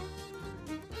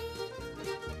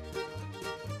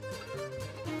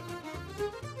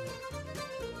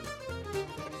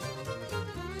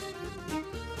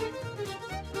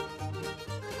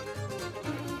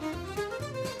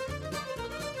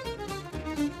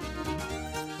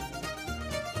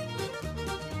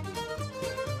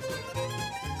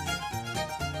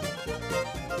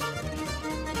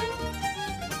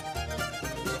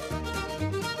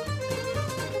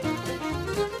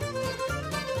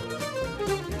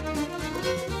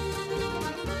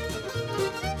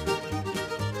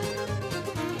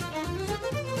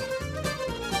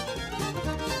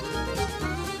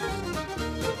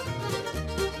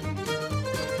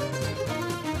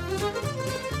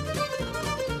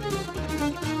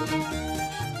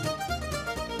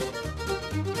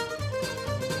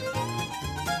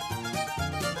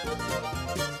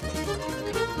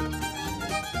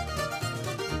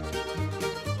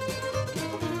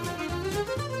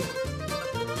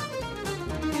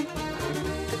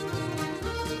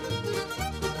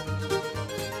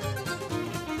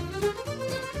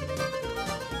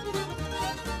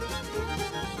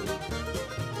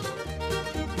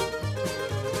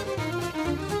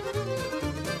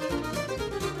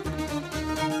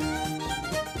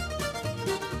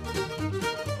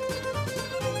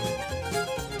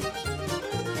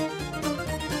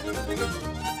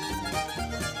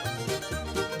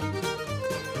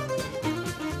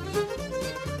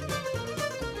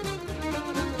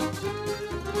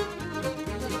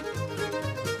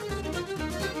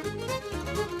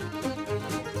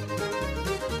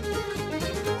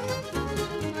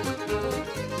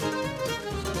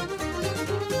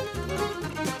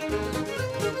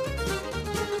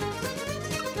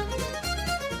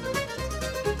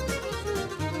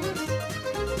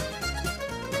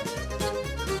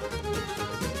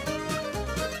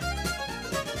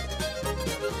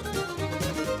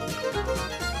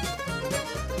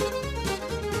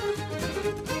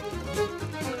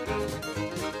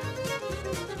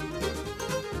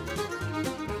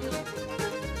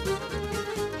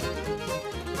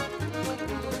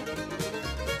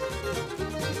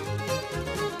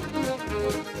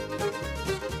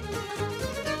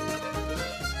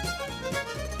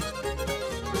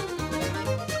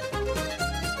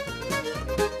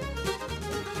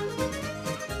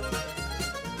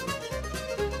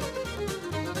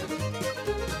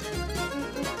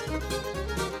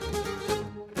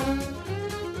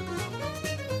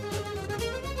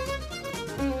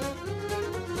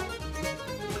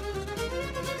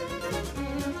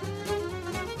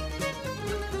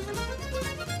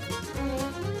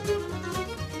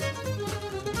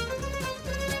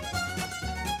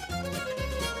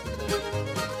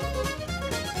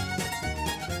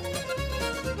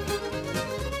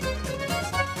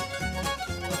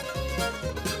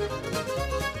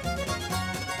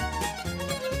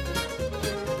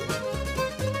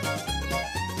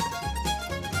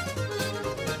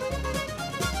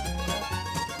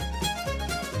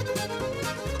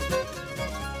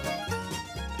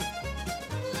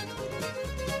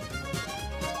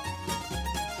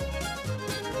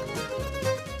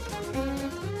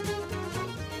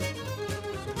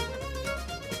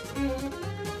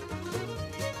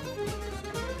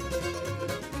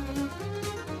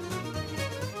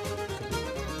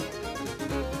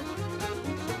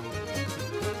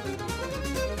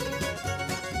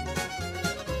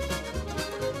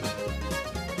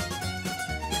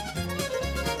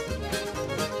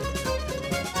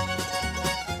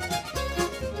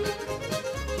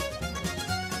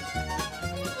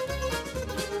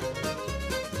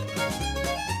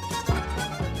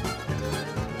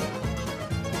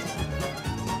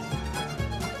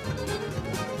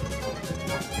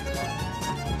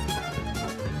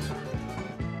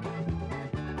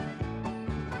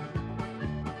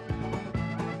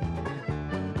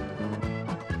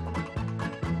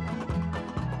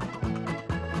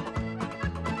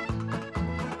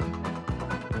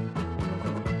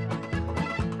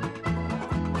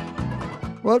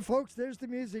 Well, folks, there's the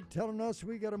music telling us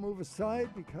we got to move aside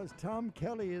because Tom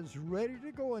Kelly is ready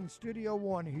to go in Studio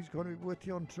One. He's going to be with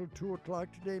you until 2 o'clock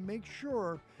today. Make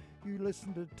sure you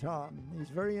listen to Tom. He's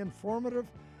very informative,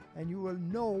 and you will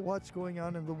know what's going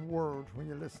on in the world when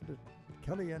you listen to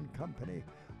Kelly and Company.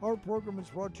 Our program is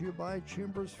brought to you by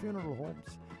Chambers Funeral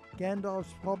Homes,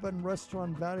 Gandalf's Pub and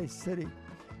Restaurant, Valley City,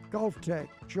 Golf Tech,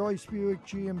 Joyce Buick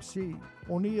GMC,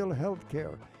 O'Neill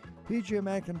Healthcare, PJ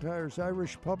McIntyre's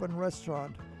Irish Pub and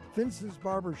Restaurant, Vince's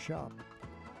Barber Shop,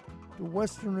 the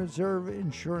Western Reserve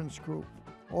Insurance Group.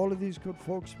 All of these good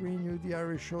folks bringing you the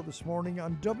Irish Show this morning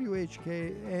on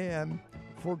WHK AM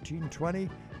 1420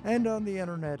 and on the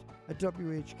internet at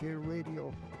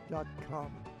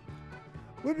WHKradio.com.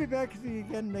 We'll be back with you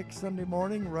again next Sunday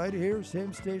morning, right here,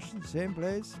 same station, same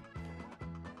place.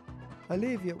 I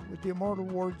leave you with the immortal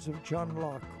words of John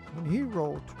Locke when he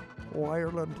wrote, "Oh,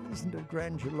 Ireland, isn't it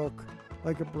grand you look,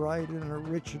 like a bride in a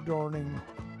rich adorning?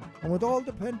 And with all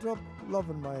the pent-up love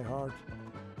in my heart,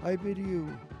 I bid you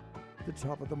the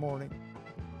top of the morning."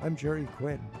 I'm Jerry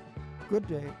Quinn. Good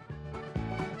day.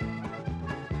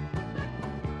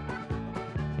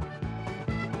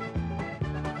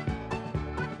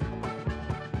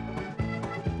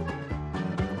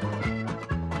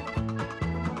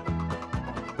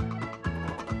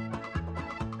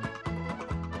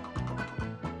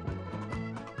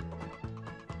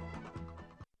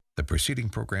 The preceding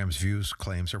program's views,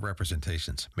 claims, or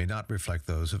representations may not reflect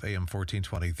those of AM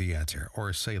 1420 The Answer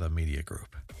or Salem Media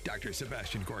Group. Dr.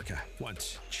 Sebastian Gorka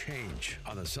wants change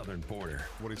on the southern border.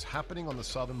 What is happening on the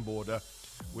southern border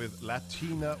with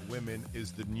Latina women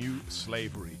is the new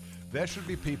slavery. There should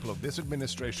be people of this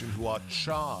administration who are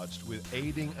charged with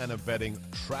aiding and abetting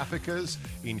traffickers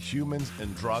in humans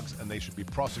and drugs, and they should be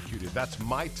prosecuted. That's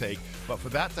my take. But for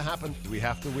that to happen, we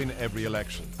have to win every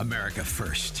election. America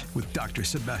First with Dr.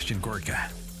 Sebastian Gorka.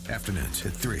 Afternoons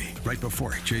at 3, right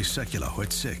before Jay Sekulow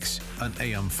at 6 on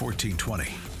AM 1420.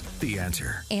 The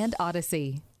Answer. And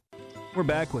Odyssey. We're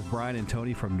back with Brian and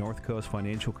Tony from North Coast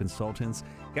Financial Consultants.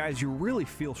 Guys, you really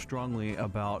feel strongly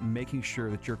about making sure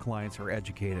that your clients are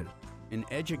educated. An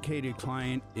educated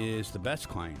client is the best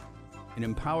client. It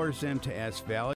empowers them to ask valid